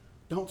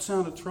 Don't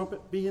sound a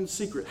trumpet, be in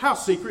secret. How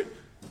secret?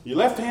 Your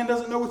left hand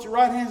doesn't know what your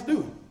right hand's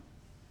doing.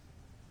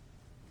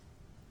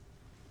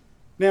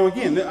 Now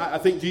again, I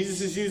think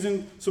Jesus is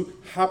using some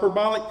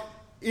hyperbolic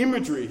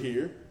imagery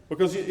here,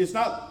 because it's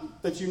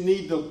not that you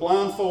need to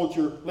blindfold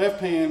your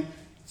left hand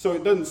so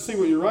it doesn't see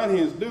what your right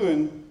hand's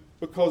doing,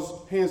 because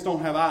hands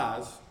don't have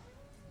eyes.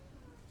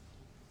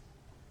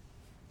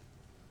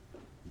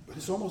 But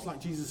it's almost like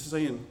Jesus is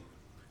saying,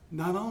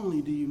 not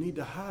only do you need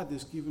to hide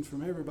this giving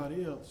from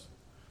everybody else,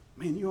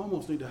 man, you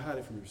almost need to hide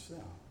it from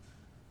yourself.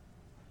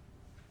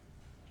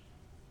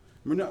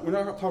 We're not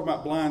talking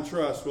about blind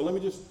trust. Well, let me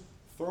just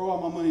throw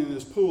all my money in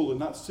this pool and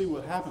not see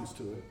what happens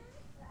to it. It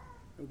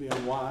would be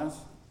unwise.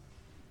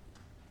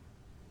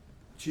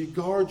 But you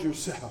guard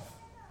yourself.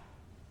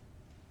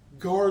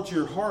 Guard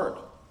your heart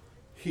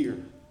here.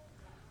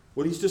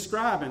 What he's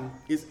describing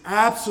is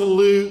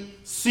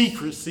absolute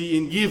secrecy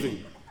in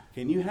giving.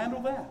 Can you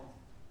handle that?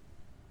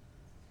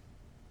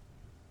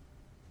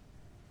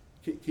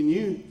 Can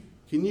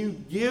you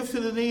give to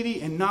the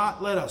needy and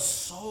not let a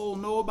soul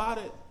know about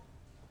it?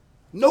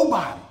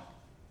 Nobody.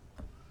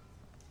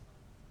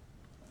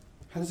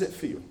 How does that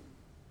feel?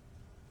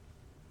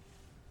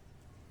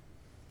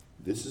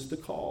 This is the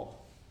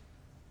call.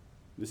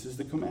 This is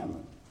the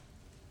commandment.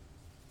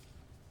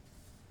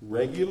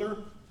 Regular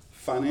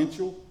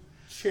financial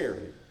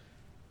charity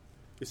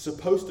is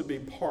supposed to be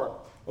part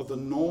of the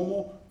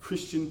normal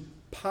Christian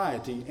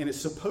piety, and it's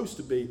supposed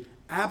to be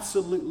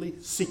absolutely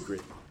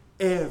secret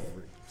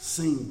every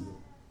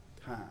single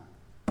time.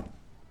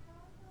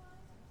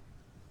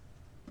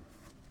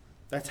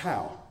 That's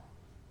how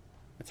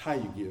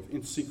you give,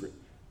 in secret.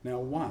 Now,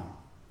 why?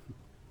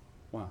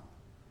 Why?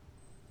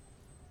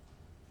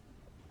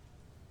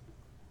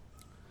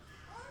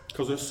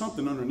 Because there's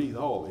something underneath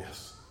all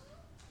this.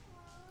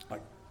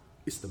 Like,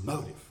 it's the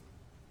motive.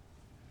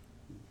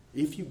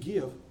 If you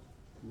give,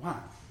 why?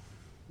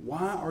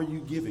 Why are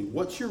you giving?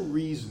 What's your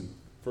reason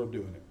for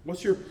doing it?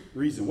 What's your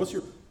reason? What's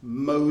your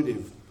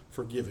motive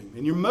for giving?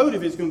 And your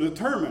motive is going to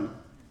determine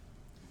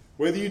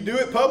whether you do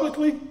it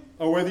publicly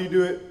or whether you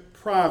do it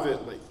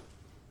privately.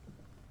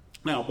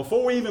 Now,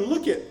 before we even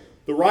look at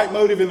the right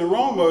motive and the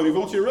wrong motive, I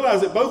want you to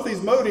realize that both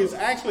these motives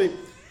actually,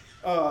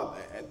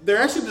 they're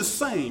actually the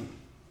same.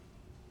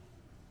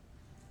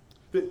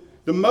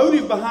 The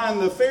motive behind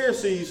the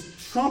Pharisees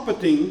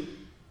trumpeting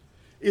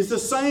is the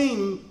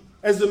same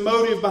as the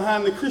motive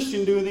behind the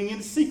Christian doing it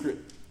in secret.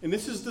 And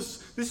this is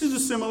the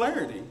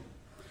similarity.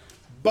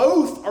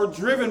 Both are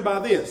driven by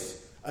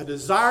this, a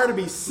desire to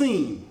be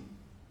seen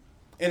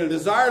and a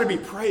desire to be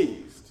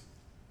praised.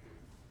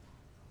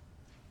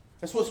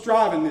 That's what's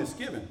driving this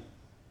giving.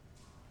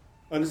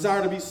 A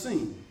desire to be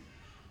seen.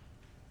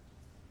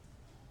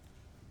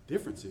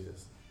 Difference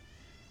is,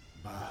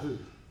 by who?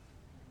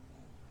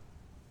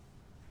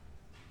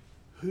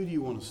 Who do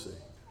you want to see?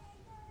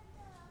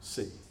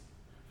 See.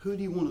 Who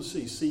do you want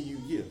to see you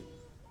give?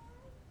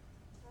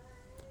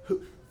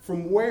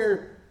 From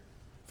where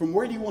do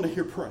you want to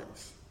hear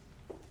praise?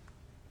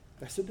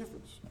 That's the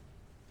difference.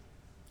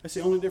 That's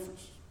the only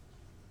difference.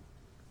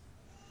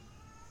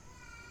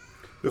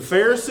 The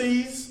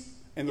Pharisees,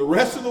 and the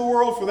rest of the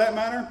world for that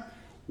matter,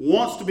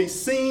 wants to be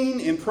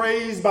seen and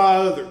praised by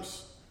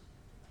others.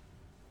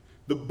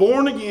 The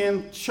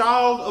born-again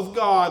child of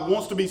God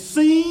wants to be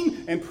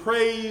seen and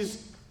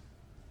praised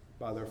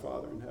by their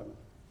Father in heaven.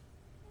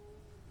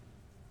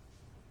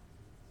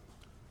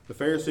 The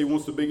Pharisee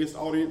wants the biggest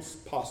audience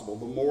possible,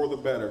 the more the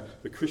better.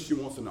 The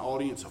Christian wants an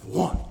audience of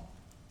one.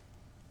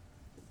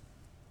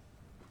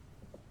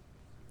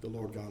 The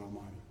Lord God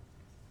Almighty.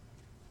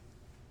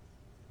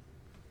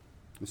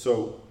 And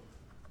so,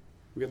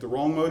 we got the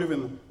wrong motive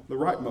and the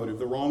right motive.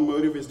 The wrong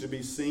motive is to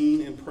be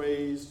seen and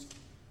praised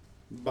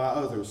by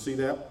others. See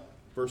that?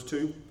 Verse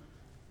 2.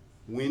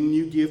 When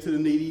you give to the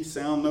needy,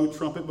 sound no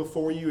trumpet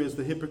before you, as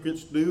the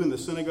hypocrites do in the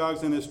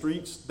synagogues and the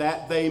streets,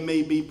 that they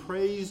may be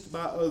praised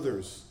by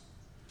others.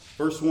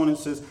 Verse 1, it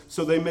says,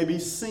 so they may be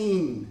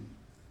seen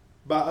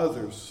by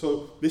others.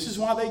 So this is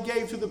why they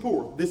gave to the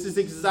poor. This is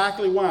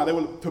exactly why. They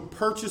wanted to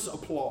purchase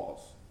applause.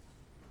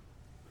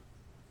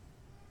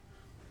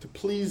 To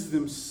please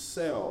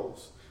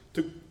themselves.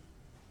 To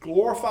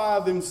glorify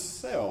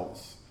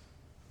themselves.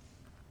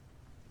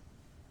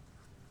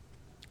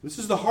 This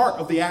is the heart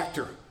of the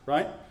actor,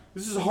 right?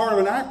 This is the heart of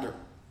an actor.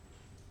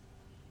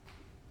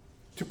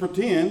 To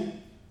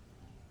pretend,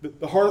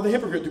 the heart of the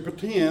hypocrite, to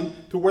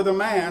pretend to wear the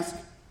mask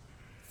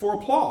for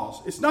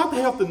applause. It's not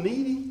to help the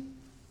needy.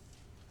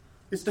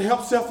 It's to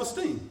help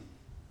self-esteem.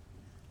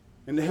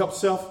 And to help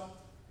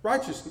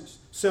self-righteousness,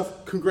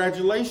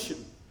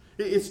 self-congratulation.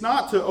 It's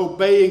not to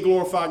obey and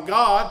glorify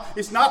God.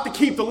 It's not to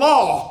keep the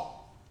law.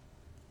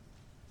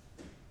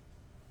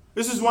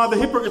 This is why the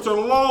hypocrites are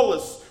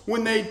lawless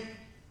when they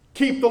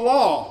keep the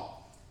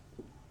law.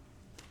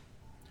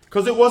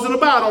 Because it wasn't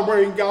about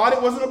obeying God.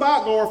 It wasn't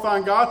about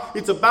glorifying God.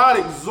 It's about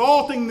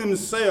exalting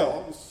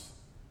themselves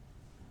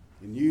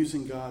and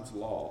using God's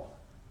law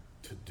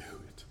to do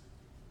it.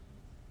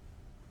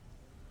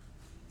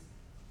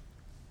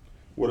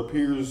 What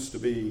appears to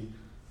be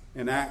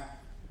an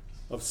act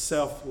of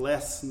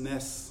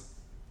selflessness,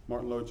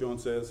 Martin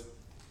Lloyd-Jones says,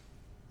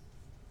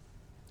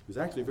 is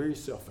actually very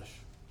selfish.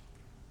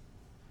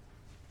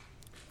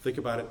 Think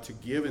about it. To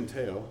give and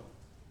tell,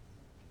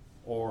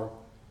 or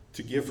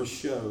to give for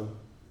show,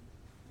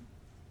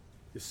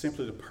 is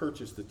simply to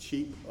purchase the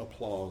cheap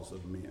applause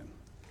of men.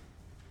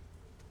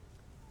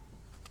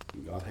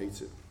 And God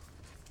hates it.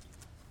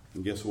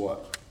 And guess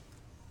what?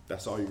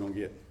 That's all you're going to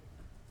get.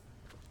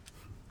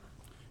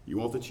 You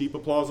want the cheap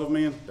applause of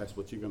men? That's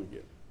what you're going to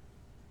get.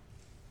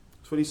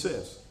 That's what he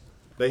says.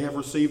 They have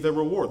received their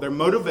reward. Their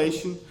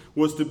motivation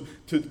was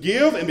to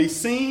give and be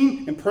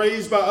seen and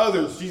praised by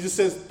others. Jesus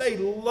says they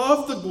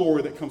love the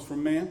glory that comes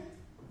from man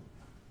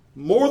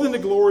more than the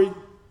glory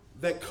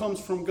that comes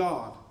from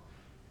God.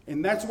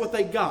 And that's what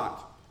they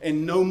got,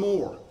 and no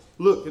more.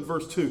 Look at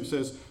verse 2. It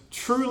says,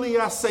 truly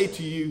I say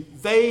to you,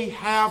 they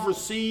have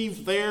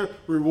received their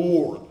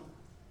reward.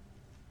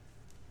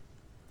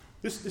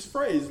 This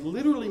phrase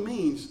literally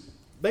means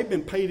they've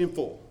been paid in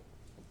full.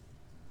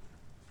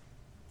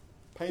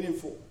 Paid in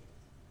full.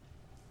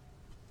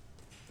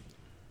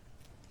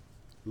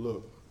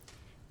 Look,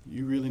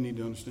 you really need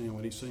to understand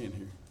what he's saying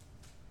here.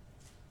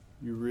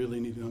 You really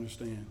need to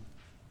understand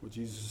what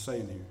Jesus is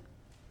saying here.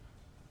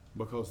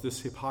 Because this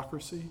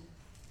hypocrisy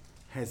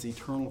has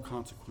eternal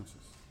consequences.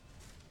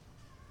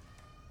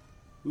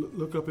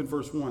 Look up in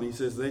verse 1. He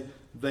says,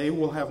 you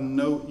will have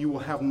no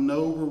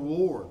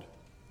reward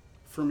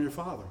from your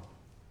Father.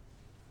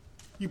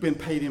 You've been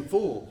paid in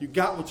full. You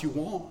got what you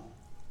want.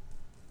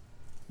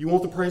 You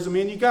want the praise of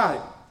men, you got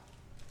it.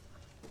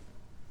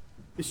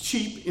 It's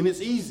cheap and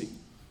it's easy.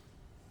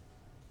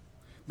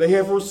 They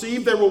have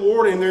received their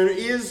reward, and there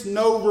is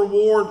no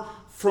reward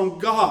from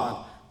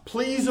God.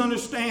 Please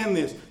understand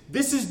this.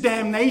 This is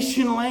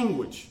damnation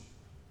language.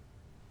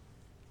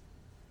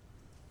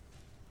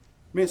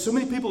 Man, so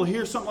many people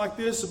hear something like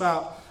this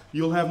about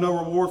you'll have no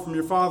reward from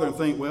your Father and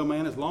think, well,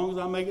 man, as long as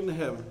I make it into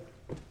heaven,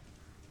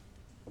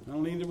 I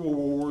don't need the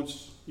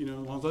rewards, as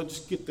long as I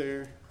just get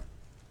there.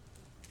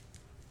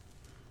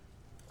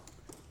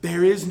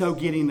 There is no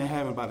getting to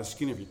heaven by the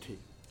skin of your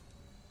teeth.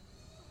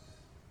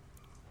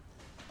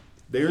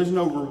 There is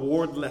no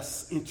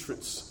rewardless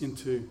entrance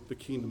into the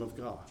kingdom of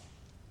God.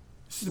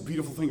 This is the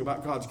beautiful thing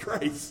about God's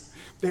grace.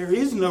 There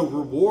is no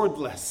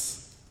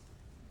rewardless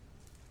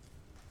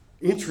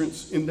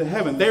entrance into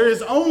heaven. There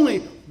is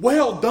only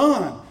well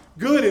done,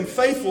 good and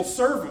faithful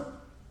servant.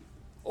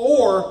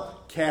 Or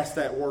cast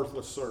that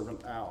worthless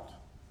servant out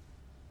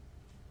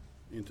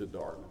into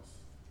darkness.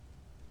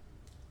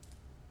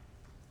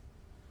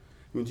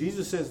 When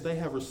Jesus says they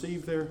have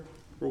received their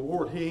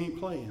reward, he ain't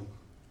playing.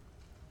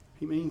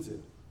 He means it.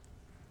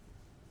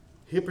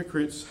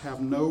 Hypocrites have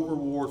no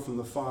reward from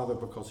the Father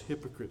because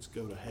hypocrites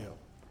go to hell.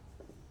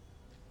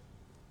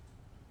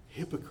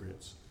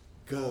 Hypocrites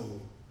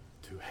go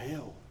to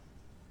hell.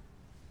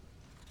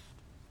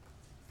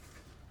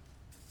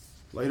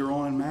 Later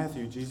on in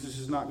Matthew, Jesus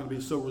is not going to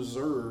be so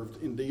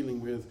reserved in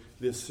dealing with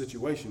this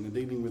situation, in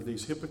dealing with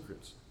these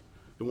hypocrites,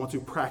 the ones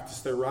who practice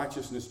their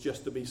righteousness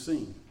just to be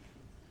seen.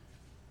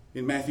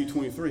 In Matthew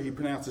 23, he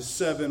pronounces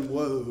 7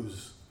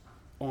 woes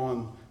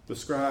on the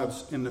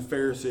scribes and the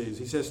Pharisees.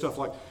 He says stuff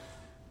like,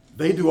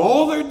 they do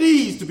all their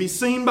deeds to be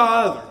seen by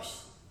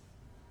others.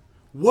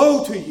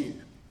 Woe to you,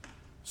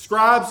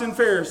 scribes and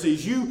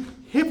Pharisees, you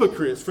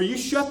hypocrites, for you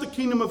shut the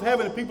kingdom of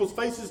heaven in people's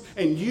faces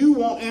and you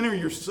won't enter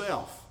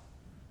yourself.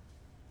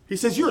 He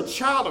says, you're a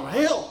child of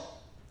hell.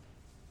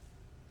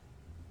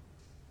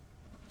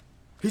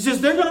 He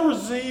says they're going to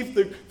receive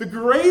the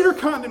greater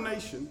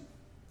condemnation.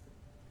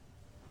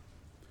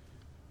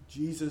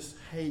 Jesus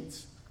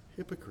hates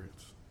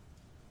hypocrites.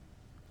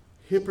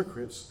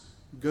 Hypocrites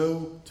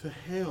go to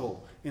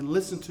hell. And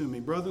listen to me,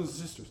 brothers and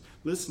sisters,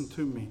 listen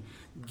to me.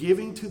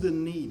 Giving to the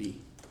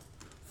needy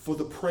for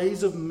the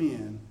praise of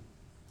men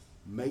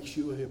makes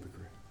you a hypocrite.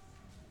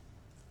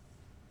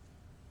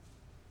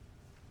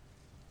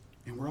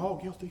 And we're all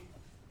guilty.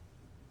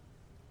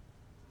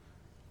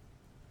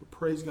 But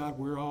praise God,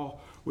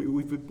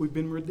 we've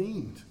been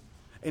redeemed.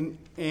 And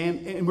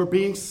we're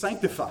being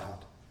sanctified.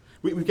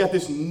 We've got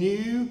this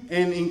new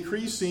and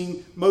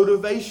increasing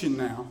motivation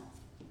now.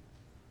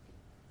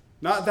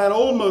 Not that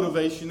old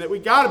motivation that we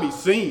got to be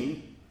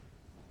seen.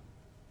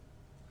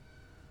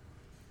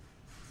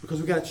 Because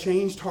we've got a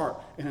changed heart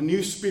and a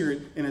new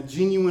spirit and a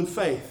genuine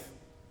faith.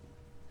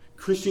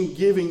 Christian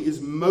giving is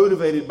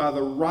motivated by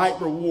the right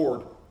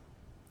reward.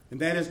 And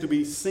that is to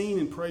be seen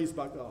and praised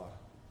by God.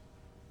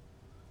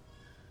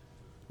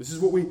 This is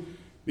what we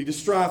need to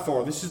strive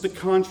for. This is the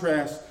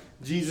contrast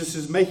Jesus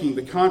is making.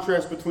 The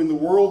contrast between the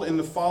world and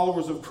the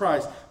followers of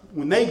Christ.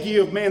 When they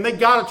give, man, they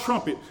got a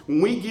trumpet.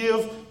 When we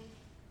give,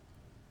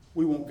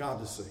 we want God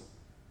to see.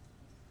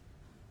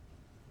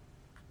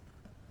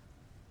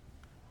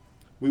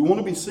 We want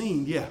to be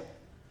seen, yeah,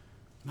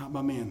 not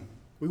by men.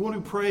 We want to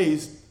be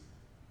praised,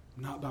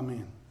 not by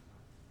men.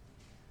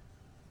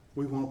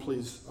 We want to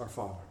please our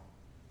Father.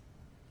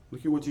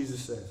 Look at what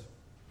Jesus says.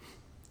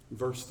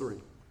 Verse 3.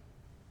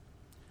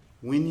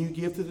 When you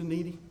give to the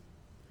needy,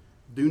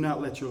 do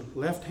not let your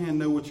left hand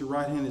know what your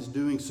right hand is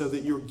doing, so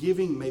that your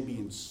giving may be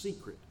in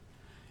secret.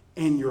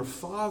 And your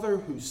Father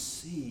who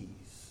sees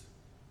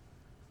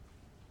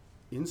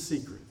in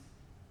secret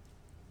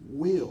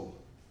will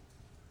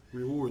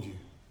reward you.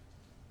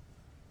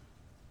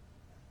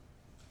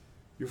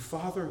 Your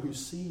Father who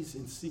sees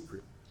in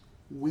secret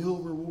will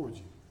reward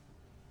you.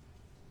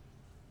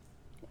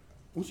 I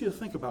want you to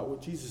think about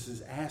what Jesus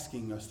is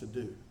asking us to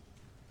do.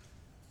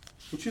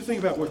 I want you to think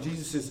about what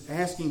Jesus is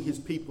asking his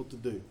people to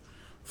do.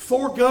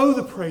 Forego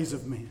the praise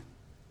of men.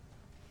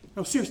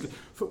 No, seriously.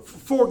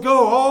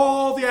 Forego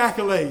all the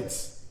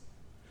accolades.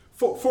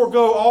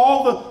 Forego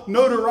all the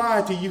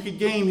notoriety you could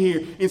gain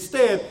here.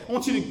 Instead, I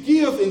want you to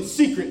give in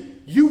secret.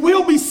 You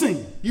will be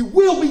seen. You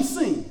will be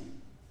seen.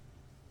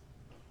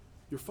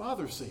 Your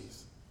Father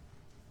sees.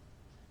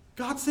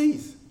 God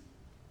sees.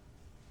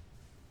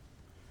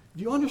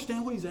 Do you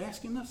understand what he's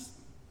asking us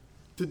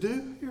to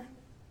do here?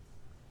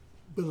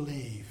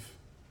 Believe.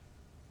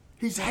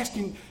 He's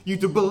asking you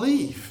to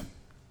believe.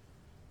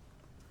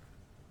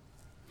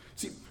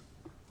 See,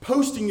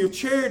 posting your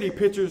charity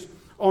pictures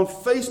on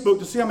Facebook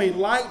to see how many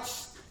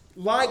likes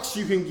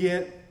you can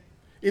get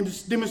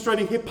is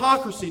demonstrating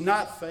hypocrisy,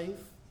 not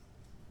faith.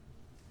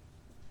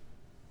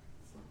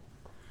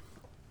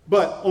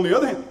 But on the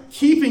other hand,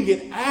 keeping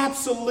it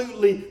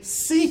absolutely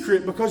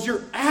secret because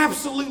you're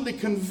absolutely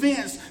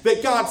convinced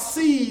that God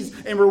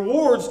sees and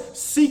rewards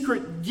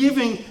secret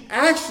giving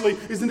actually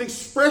is an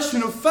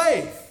expression of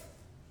faith.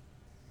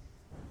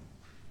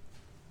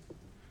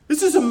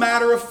 This is a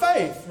matter of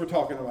faith we're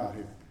talking about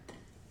here.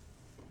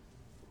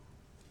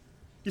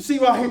 You see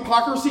why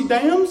hypocrisy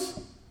damns?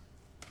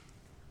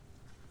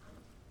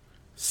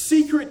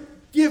 Secret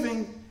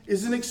giving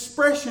is an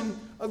expression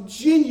of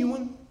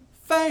genuine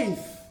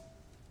faith.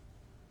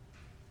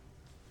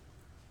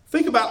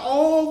 Think about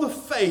all the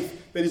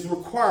faith that is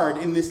required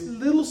in this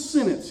little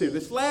sentence here,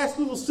 this last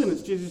little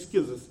sentence Jesus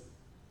gives us.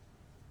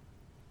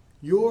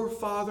 Your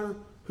Father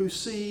who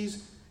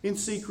sees in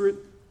secret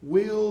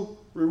will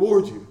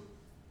reward you.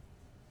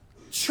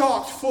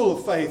 Chock full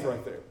of faith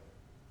right there.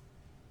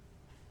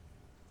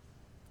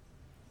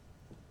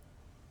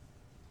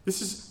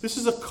 This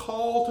is a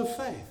call to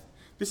faith.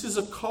 This is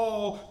a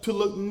call to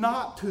look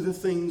not to the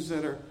things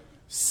that are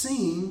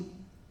seen,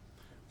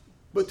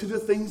 but to the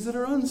things that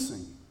are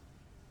unseen.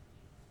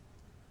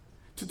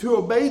 To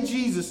obey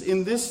Jesus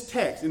in this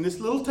text, in this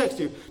little text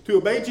here, to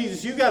obey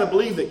Jesus, you've got to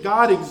believe that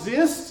God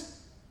exists.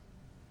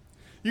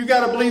 You've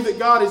got to believe that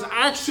God is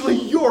actually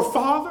your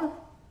Father.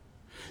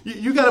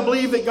 You've got to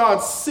believe that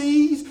God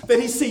sees, that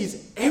he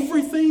sees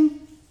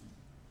everything,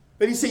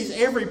 that he sees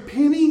every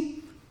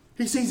penny,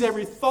 he sees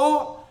every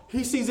thought,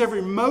 he sees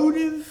every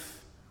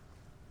motive.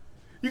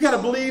 You've got to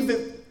believe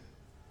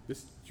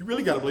you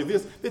really got to believe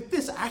that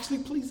this actually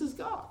pleases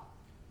God.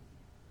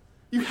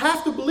 You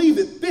have to believe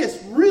that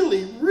this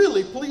really,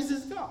 really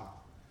pleases God.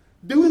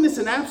 Doing this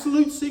in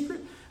absolute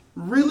secret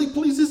really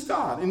pleases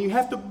God. And you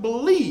have to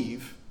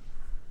believe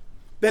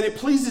that it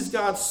pleases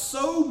God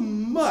so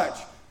much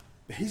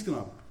that he's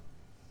going to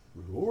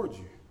reward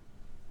you.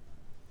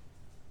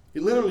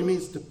 It literally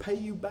means to pay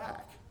you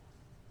back.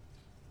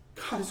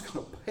 God is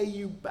going to pay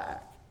you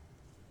back.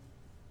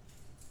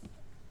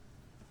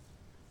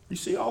 You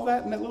see all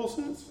that in that little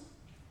sentence?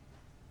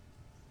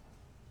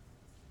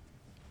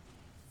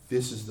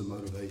 This is the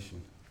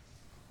motivation.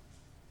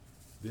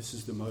 This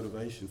is the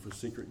motivation for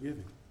secret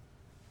giving.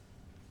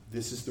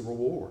 This is the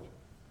reward.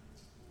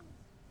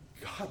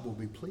 God will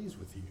be pleased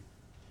with you.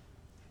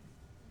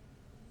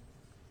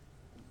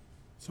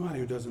 Somebody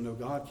who doesn't know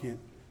God can't,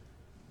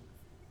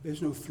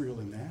 there's no thrill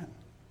in that.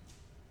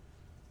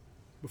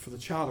 But for the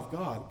child of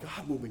God,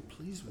 God will be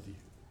pleased with you.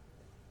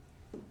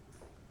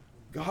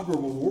 God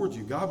will reward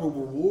you. God will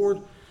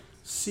reward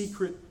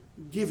secret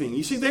giving.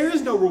 You see, there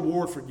is no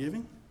reward for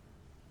giving.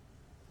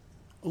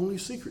 Only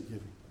secret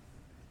giving.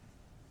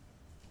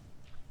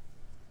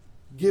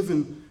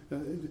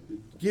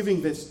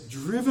 Giving that's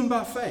driven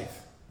by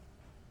faith.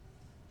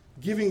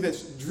 Giving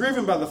that's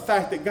driven by the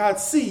fact that God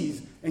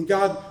sees and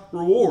God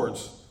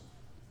rewards.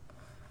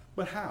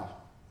 But how?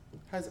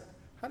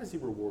 How does he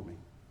reward me?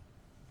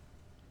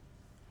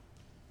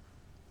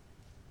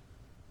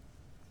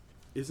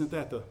 Isn't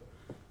that the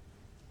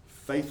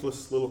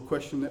faithless little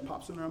question that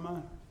pops in our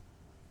mind?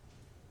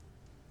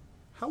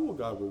 How will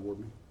God reward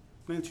me?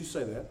 Now that you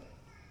say that,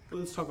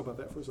 let's talk about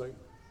that for a second.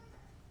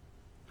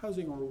 How's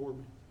he going to reward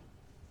me?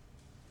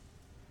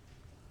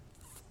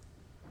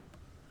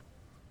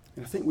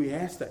 And I think we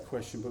ask that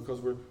question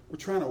because we're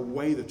trying to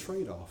weigh the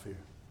trade-off here.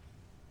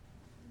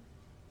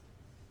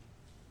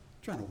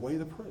 Trying to weigh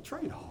the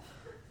trade-off.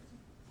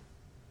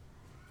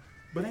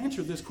 But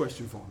answer this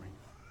question for me.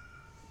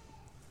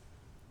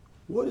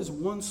 What is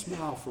one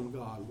smile from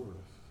God worth?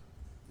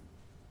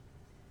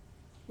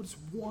 What is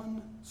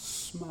one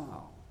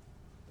smile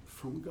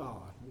from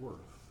God worth?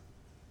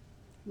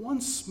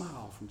 One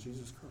smile from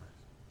Jesus Christ.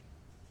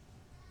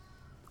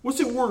 What's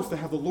it worth to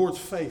have the Lord's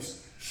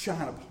face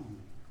shine upon me?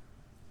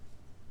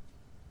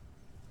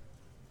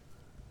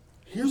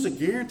 Here's a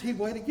guaranteed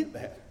way to get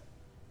that.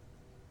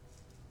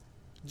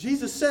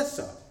 Jesus says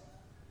so.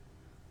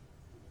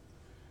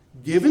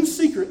 Give in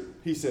secret,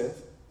 he says,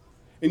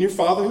 and your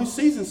Father who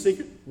sees in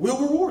secret will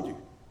reward you.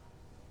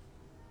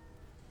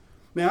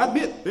 Now, I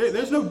admit,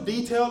 there's no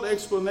detailed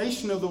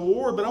explanation of the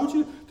reward, but I want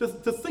you to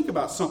think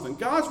about something.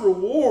 God's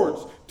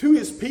rewards to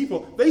his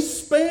people, they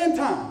span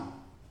time.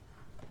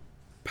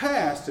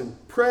 Past and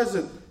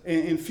present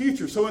and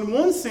future. So in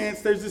one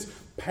sense, there's this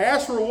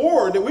past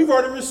reward that we've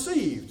already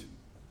received.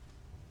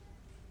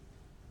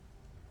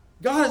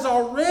 God has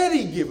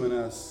already given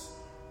us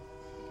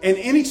an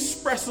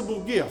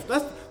inexpressible gift.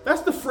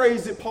 That's the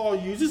phrase that Paul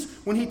uses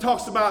when he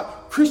talks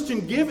about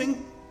Christian giving.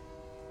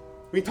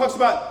 When he talks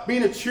about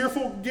being a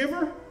cheerful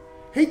giver,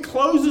 he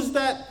closes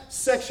that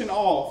section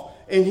off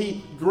and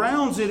he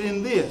grounds it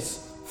in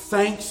this: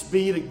 thanks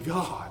be to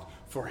God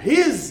for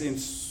his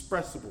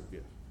inexpressible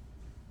gift.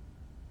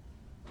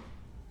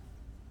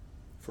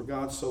 For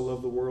God so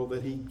loved the world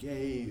that he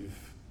gave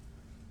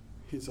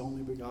his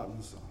only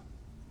begotten Son.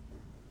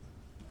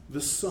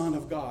 The Son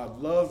of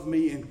God loved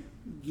me and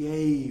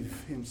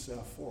gave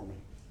himself for me.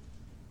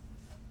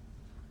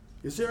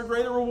 Is there a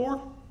greater reward?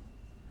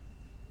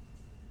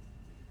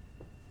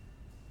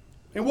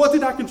 And what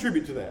did I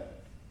contribute to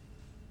that?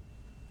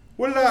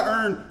 What did I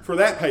earn for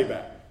that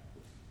payback?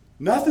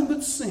 Nothing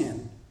but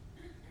sin.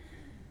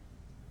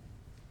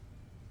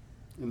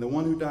 And the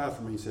one who died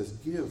for me says,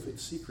 give in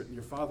secret, and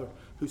your Father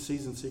who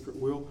sees in secret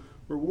will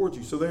reward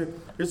you. So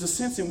there's a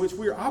sense in which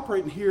we're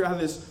operating here out of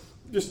this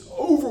just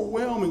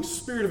overwhelming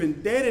spirit of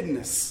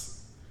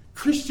indebtedness.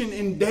 Christian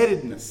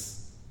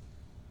indebtedness.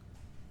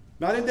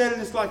 Not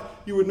indebtedness like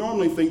you would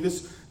normally think.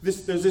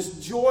 There's this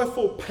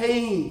joyful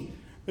pain.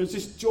 There's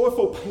this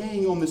joyful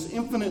paying on this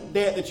infinite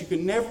debt that you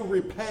can never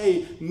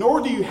repay, nor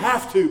do you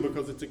have to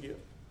because it's a gift.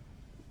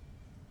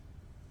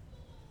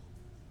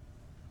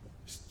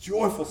 It's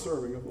joyful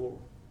serving of the Lord.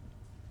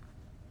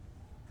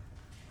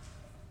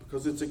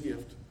 Because it's a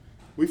gift.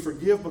 We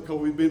forgive because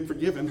we've been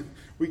forgiven.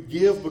 We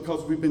give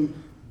because we've been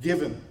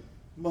given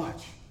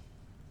much.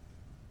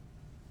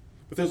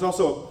 But there's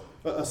also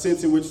a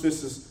sense in which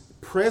this is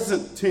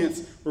present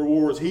tense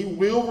rewards. He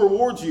will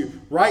reward you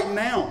right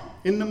now,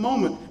 in the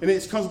moment. And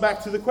it comes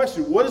back to the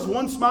question, what is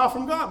one smile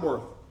from God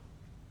worth?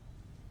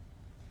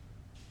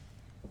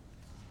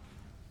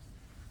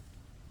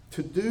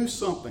 To do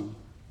something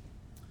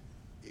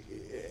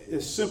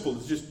as simple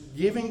as just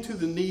giving to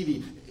the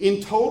needy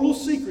in total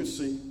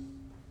secrecy,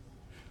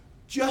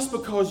 just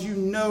because you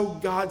know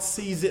God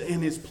sees it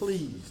and is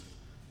pleased.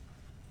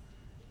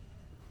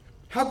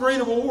 How great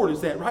a reward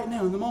is that right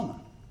now in the moment?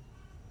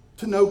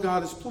 To know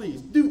God is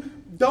pleased.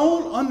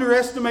 Don't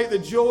underestimate the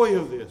joy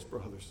of this,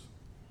 brothers.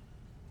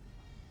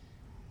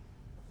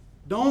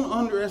 Don't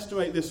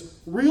underestimate this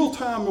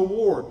real-time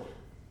reward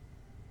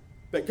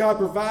that God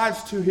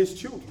provides to his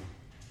children.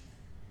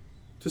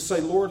 To say,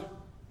 Lord,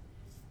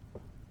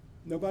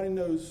 nobody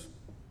knows.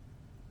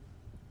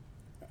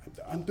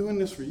 I'm doing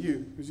this for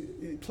you because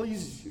it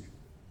pleases you.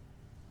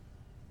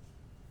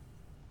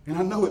 And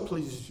I know it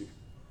pleases you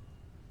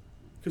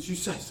because you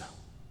say so.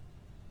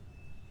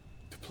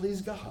 To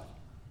please God.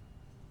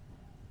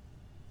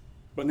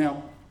 But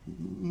now,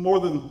 more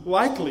than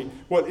likely,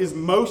 what is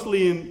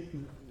mostly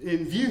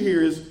in view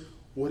here is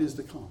what is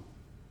to come.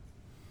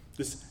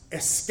 This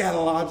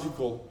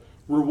eschatological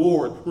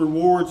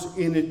rewards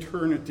in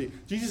eternity.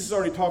 Jesus is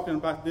already talking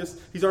about this.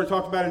 He's already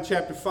talked about it in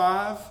chapter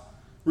 5.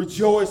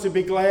 Rejoice and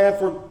be glad,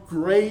 for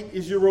great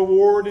is your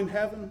reward in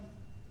heaven.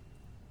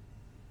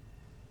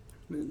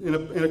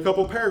 In a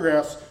couple of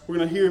paragraphs, we're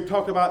going to hear him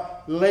talk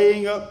about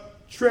laying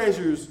up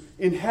treasures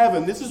in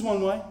heaven. This is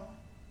one way.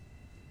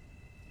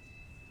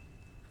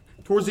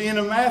 Towards the end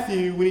of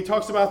Matthew, when he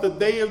talks about the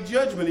day of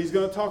judgment, he's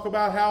going to talk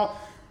about how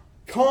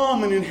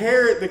come and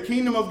inherit the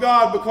kingdom of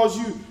God because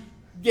you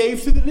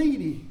gave to the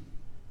needy.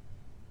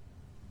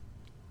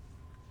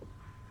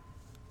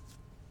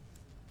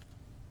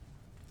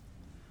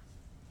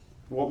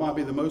 What might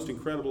be the most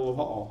incredible of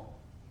all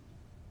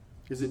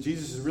is that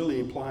Jesus is really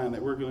implying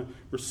that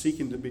we're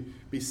seeking to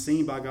be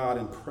seen by God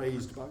and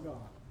praised by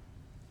God.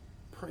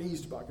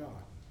 Praised by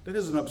God. That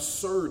is an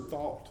absurd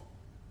thought.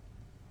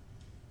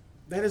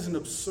 That is an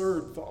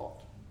absurd thought.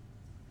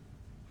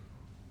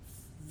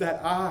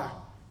 That I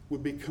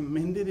would be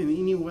commended in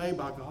any way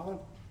by God.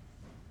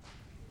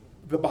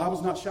 The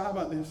Bible's not shy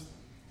about this.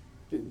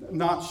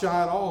 Not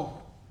shy at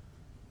all.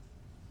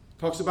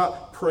 Talks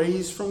about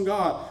praise from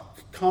God,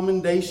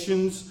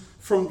 commendations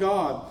from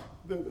God,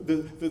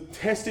 the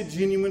tested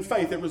genuine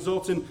faith that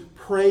results in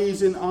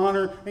praise and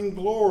honor and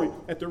glory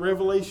at the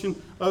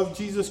revelation of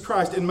Jesus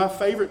Christ. And my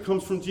favorite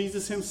comes from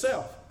Jesus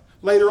himself.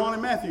 Later on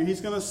in Matthew,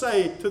 he's going to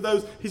say to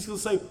those,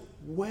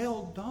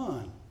 well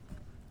done,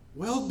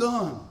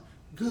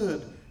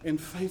 good and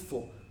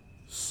faithful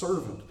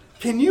servant.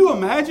 Can you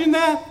imagine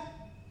that?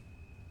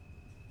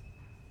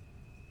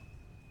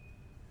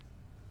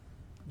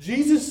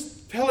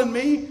 Jesus telling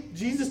me,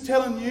 Jesus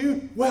telling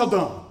you, well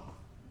done.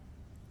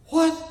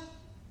 What?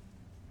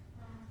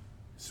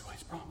 This is what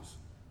he's promised.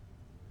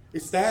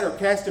 It's that or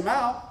cast him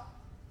out.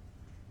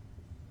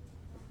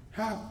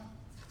 How?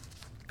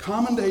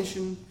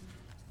 Commendation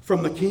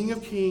from the King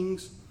of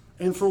Kings.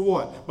 And for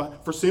what?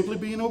 But for simply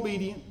being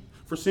obedient.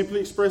 For simply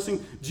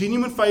expressing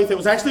genuine faith that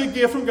was actually a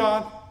gift from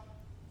God.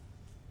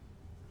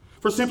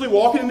 For simply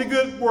walking in the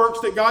good works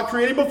that God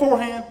created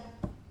beforehand.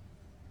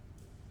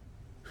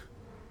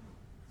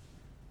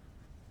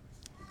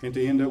 And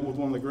to end up with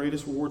one of the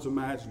greatest rewards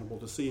imaginable,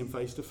 to see him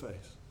face to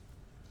face.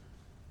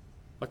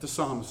 Like the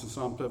psalmist in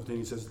Psalm 17,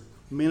 he says,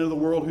 men of the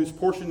world whose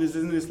portion is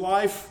in this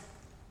life,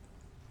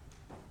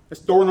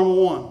 that's door number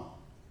one.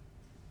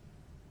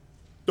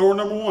 Door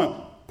number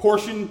one.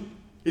 Portion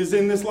is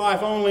in this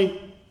life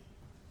only.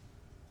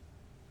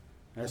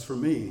 As for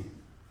me,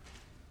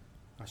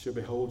 I shall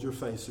behold your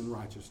face in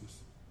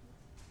righteousness.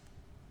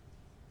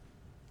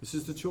 This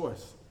is the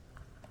choice.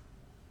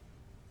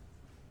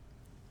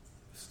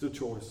 This is the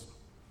choice.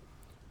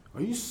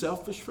 Are you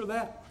selfish for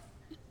that?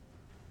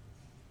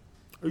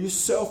 Are you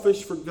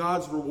selfish for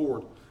God's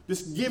reward?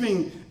 This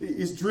giving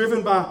is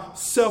driven by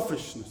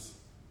selfishness.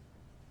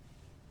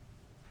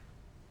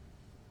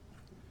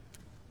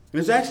 And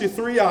there's actually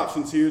three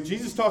options here.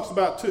 Jesus talks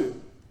about two,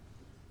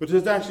 but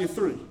there's actually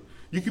three.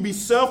 You can be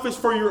selfish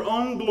for your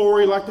own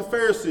glory like the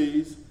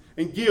Pharisees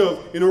and give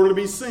in order to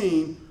be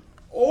seen,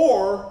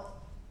 or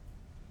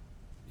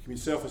you can be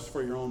selfish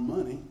for your own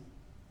money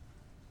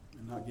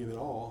and not give it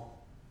all.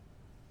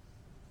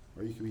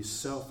 Or you can be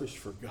selfish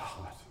for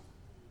God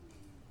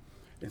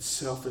and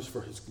selfish for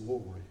his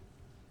glory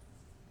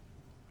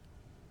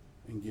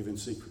and give in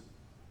secret.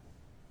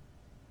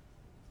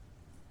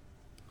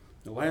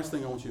 The last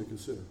thing I want you to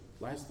consider.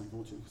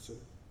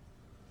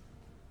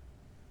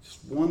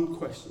 Just one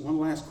question, one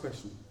last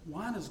question.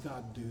 Why does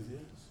God do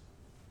this?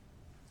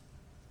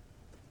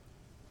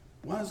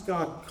 Why does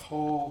God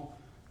call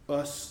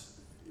us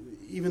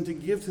even to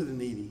give to the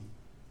needy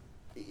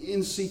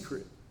in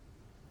secret?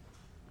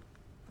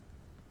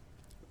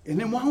 And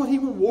then why would he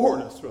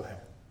reward us for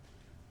that?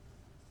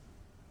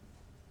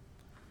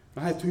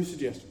 I have two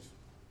suggestions.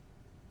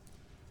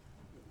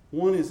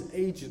 One is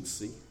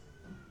agency,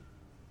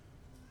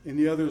 and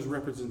the other is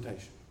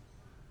representation.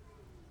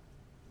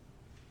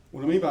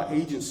 What I mean by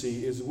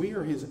agency is we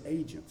are his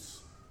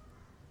agents.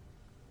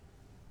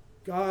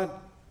 God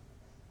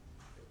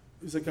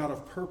is a God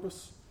of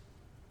purpose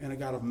and a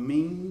God of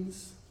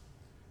means.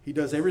 He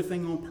does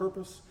everything on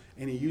purpose,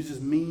 and he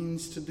uses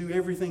means to do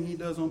everything he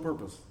does on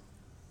purpose.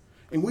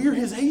 And we are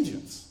his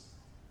agents.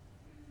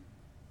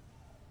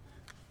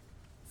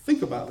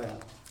 Think about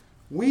that.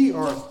 We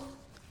are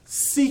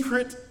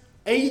secret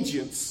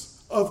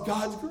agents of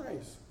God's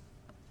grace.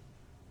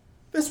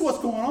 That's what's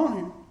going on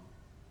here.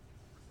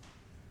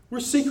 We're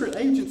secret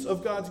agents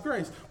of God's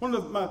grace. One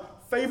of my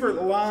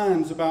favorite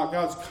lines about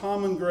God's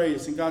common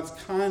grace and God's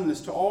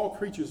kindness to all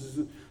creatures is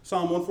in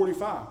Psalm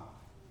 145.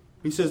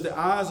 He says, the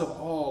eyes of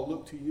all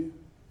look to you.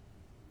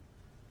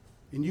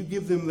 And you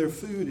give them their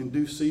food in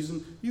due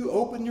season. You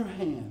open your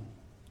hand.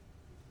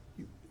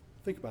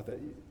 Think about that.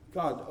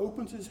 God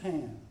opens his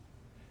hand.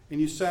 And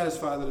you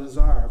satisfy the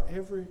desire of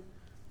every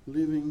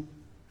living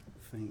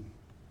thing.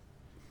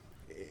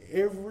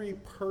 Every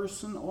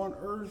person on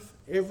earth,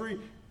 every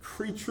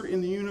creature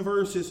in the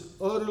universe is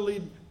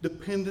utterly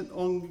dependent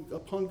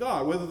upon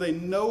God, whether they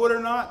know it or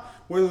not,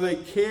 whether they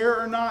care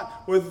or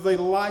not, whether they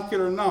like it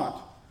or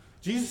not.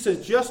 Jesus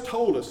has just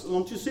told us,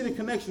 don't you see the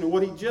connection of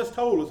what he just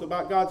told us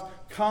about God's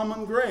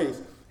common grace?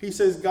 He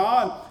says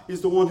God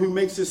is the one who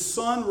makes his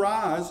sun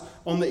rise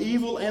on the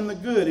evil and the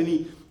good, and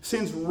he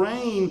sends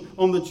rain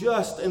on the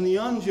just and the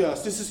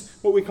unjust. This is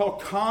what we call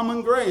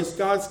common grace,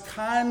 God's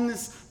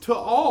kindness to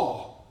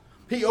all.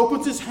 He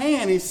opens his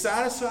hand, he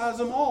satisfies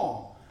them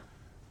all.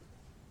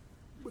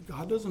 But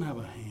God doesn't have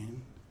a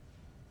hand.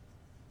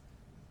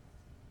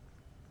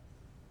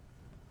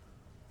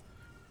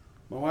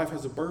 My wife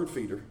has a bird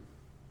feeder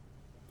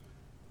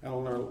out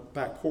on our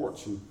back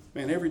porch. And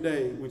man, every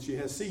day when she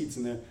has seeds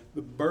in there,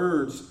 the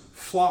birds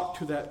flock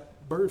to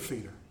that bird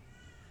feeder.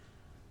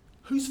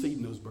 Who's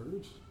feeding those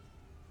birds?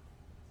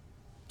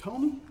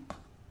 Tony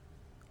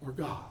or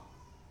God?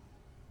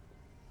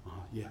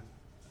 Yeah,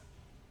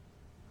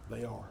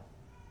 they are.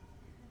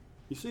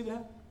 You see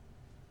that?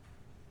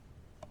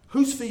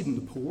 Who's feeding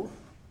the poor?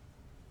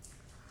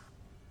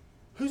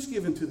 Who's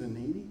giving to the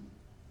needy?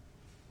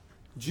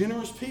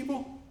 Generous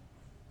people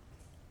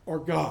or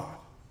God?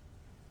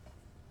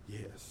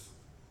 Yes,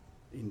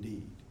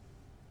 indeed.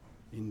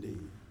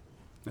 Indeed.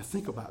 Now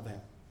think about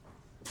that.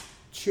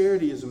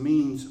 Charity is a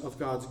means of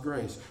God's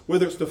grace.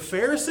 Whether it's the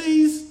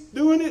Pharisees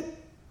doing it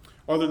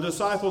or the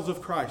disciples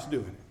of Christ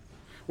doing it.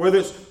 Whether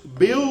it's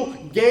Bill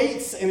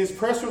Gates and his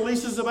press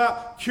releases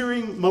about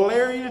curing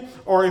malaria,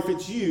 or if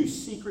it's you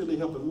secretly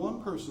helping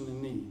one person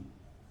in need.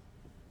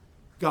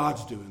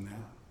 God's doing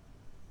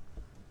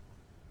that.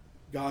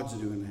 God's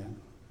doing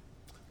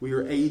that. We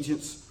are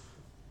agents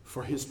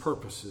for his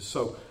purposes.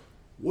 So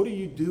what are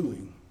you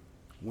doing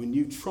when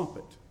you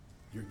trumpet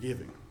your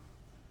giving?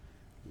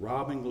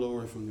 Robbing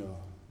glory from God.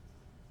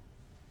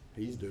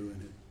 He's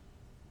doing it.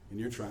 And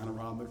you're trying to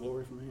rob the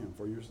glory from him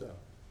for yourself.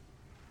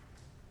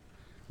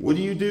 What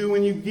do you do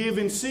when you give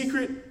in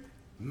secret?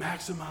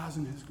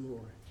 Maximizing his glory.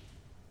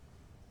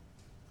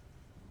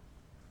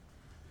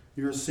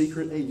 You're a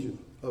secret agent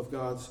of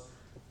God's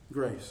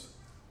grace.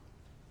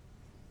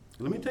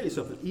 And let me tell you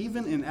something.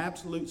 Even in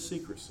absolute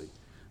secrecy,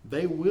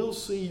 they will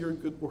see your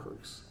good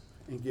works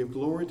and give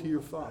glory to your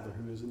Father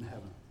who is in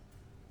heaven.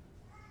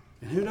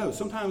 And who knows,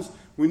 sometimes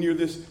when you're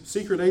this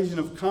secret agent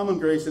of common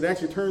grace, it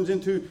actually turns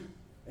into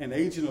an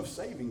agent of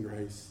saving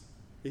grace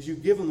as you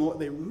give them what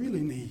they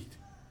really need.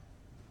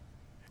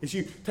 As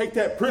you take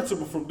that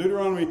principle from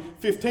Deuteronomy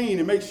 15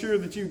 and make sure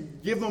that you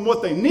give them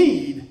what they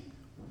need,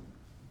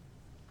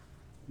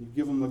 you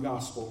give them the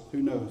gospel.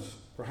 Who knows,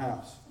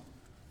 perhaps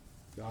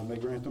God may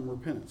grant them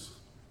repentance.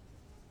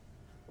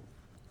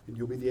 And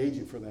you'll be the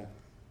agent for that.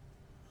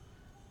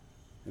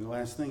 And the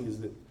last thing is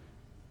that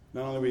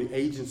not only are we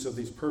agents of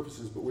these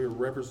purposes, but we're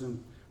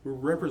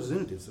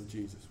representatives of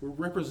Jesus. We're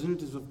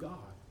representatives of God.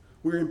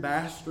 We're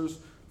ambassadors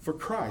for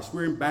Christ.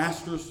 We're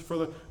ambassadors for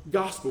the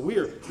gospel. We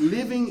are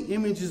living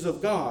images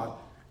of God,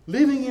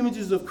 living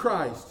images of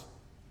Christ.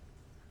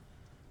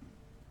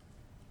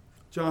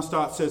 John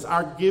Stott says,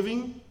 our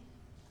giving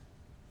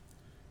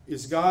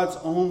is God's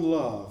own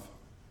love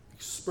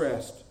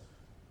expressed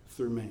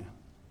through man.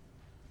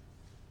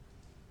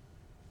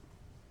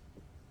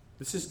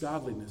 This is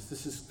godliness.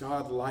 This is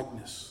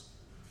God-likeness.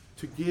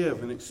 To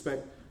give and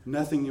expect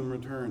nothing in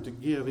return. To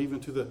give even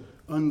to the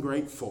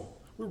ungrateful.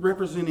 We're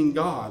representing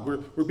God.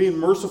 We're being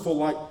merciful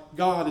like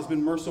God has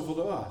been merciful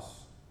to us.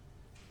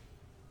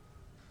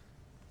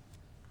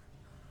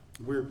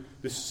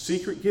 This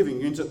secret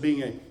giving ends up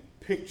being a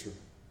picture,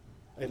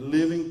 a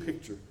living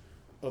picture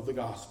of the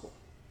gospel.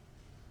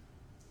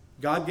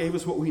 God gave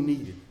us what we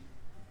needed.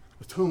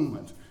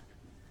 Atonement,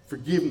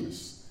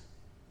 forgiveness,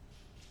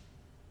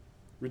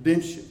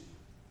 redemption,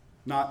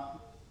 not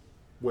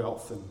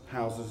wealth and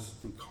houses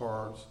and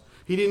cars.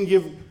 He didn't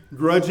give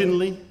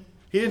grudgingly.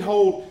 He didn't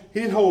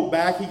hold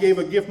back. He gave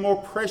a gift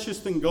more precious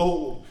than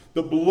gold,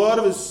 the blood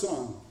of his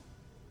Son.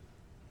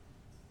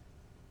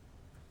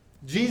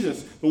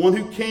 Jesus, the one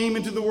who came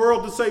into the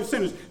world to save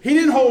sinners, he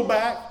didn't hold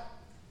back.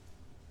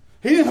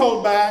 He didn't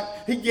hold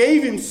back. He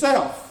gave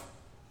himself.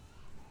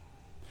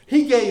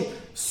 He gave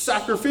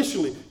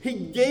sacrificially. He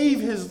gave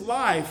his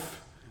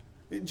life.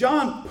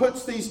 John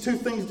puts these two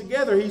things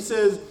together. He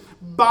says,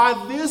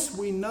 by this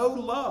we know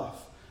love,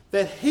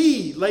 that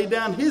he laid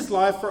down his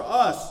life for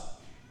us.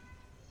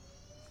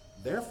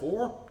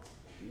 Therefore,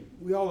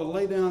 we ought to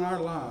lay down our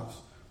lives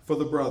for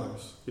the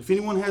brothers. If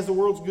anyone has the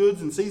world's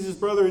goods and sees his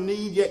brother in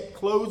need, yet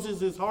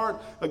closes his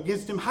heart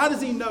against him, how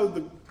does he know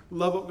the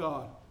love of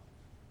God?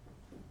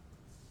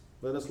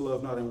 Let us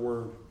love not in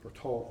word or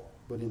talk,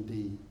 but in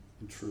deed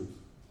and truth.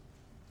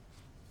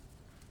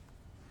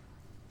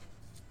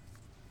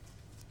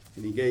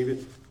 And he gave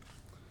it.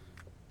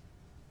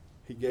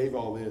 He gave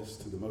all this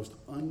to the most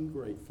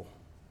ungrateful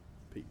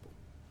people.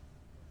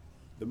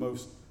 The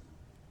most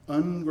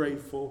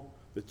ungrateful,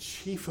 the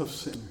chief of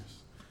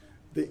sinners,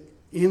 the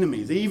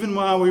enemies, even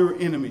while we were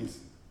enemies,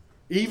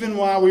 even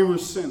while we were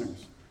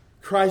sinners.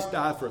 Christ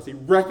died for us. He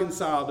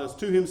reconciled us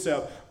to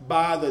himself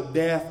by the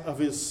death of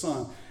his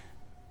Son.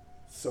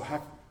 So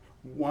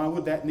why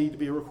would that need to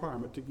be a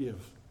requirement to give?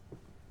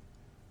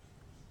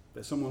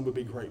 that someone would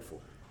be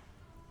grateful.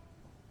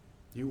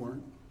 You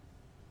weren't.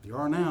 You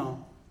are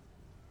now.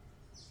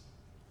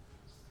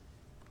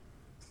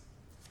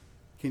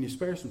 Can you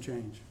spare some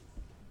change?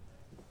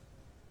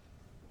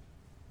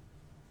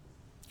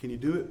 Can you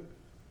do it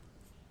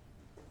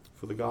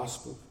for the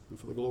gospel and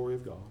for the glory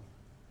of God?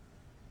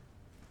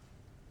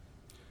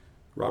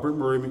 Robert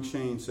Murray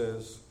McShane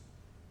says,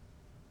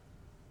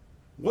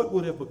 what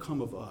would have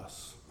become of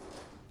us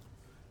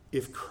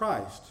if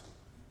Christ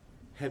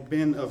had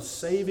been of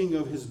saving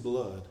of his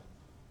blood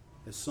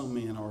as some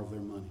men are of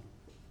their money?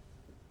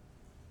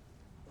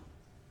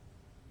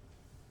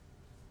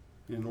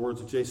 In the words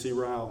of J.C.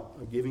 Ryle,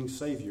 a giving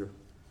Savior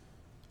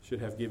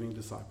should have giving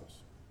disciples.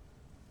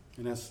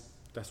 And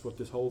that's what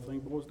this whole thing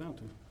boils down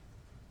to.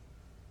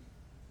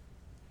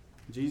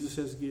 Jesus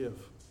says give.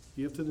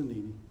 Give to the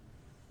needy.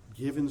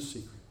 Give in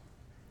secret.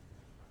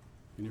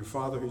 And your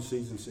Father who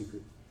sees in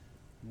secret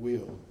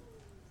will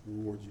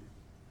reward you.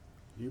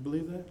 Do you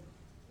believe that?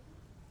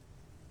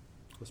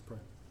 Let's pray.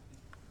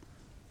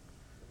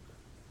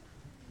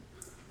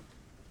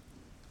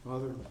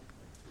 Father,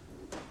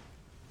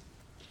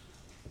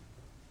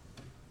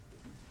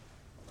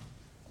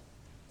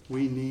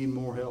 we need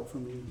more help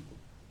from you.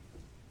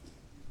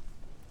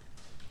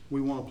 We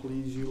want to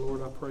please you,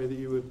 Lord. I pray that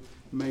you would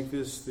make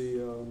this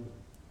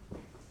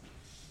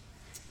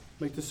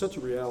such a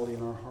reality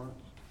in our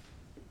hearts,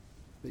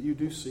 that you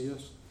do see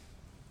us.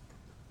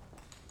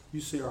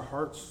 You see our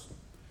hearts.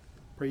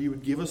 Pray you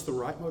would give us the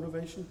right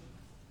motivation.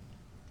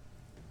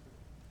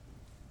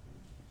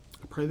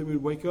 I pray that we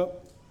would wake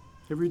up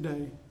every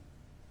day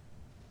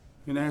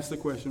and ask the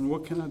question,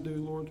 what can I do,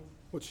 Lord?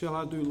 What shall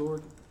I do,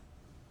 Lord,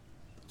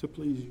 to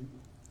please you?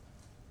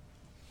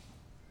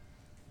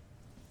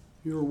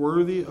 You are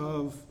worthy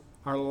of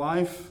our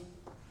life,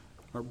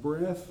 our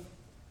breath,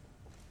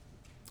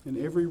 and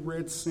every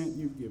red cent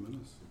you've given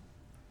us.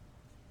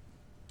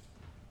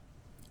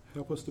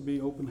 Help us to be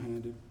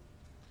open-handed,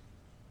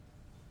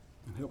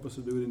 and help us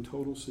to do it in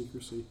total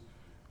secrecy,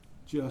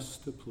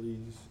 just to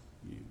please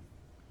you.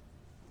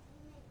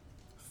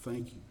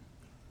 Thank you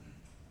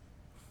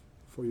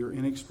for your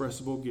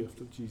inexpressible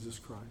gift of Jesus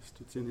Christ.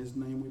 It's in his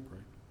name we pray.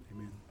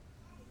 Amen.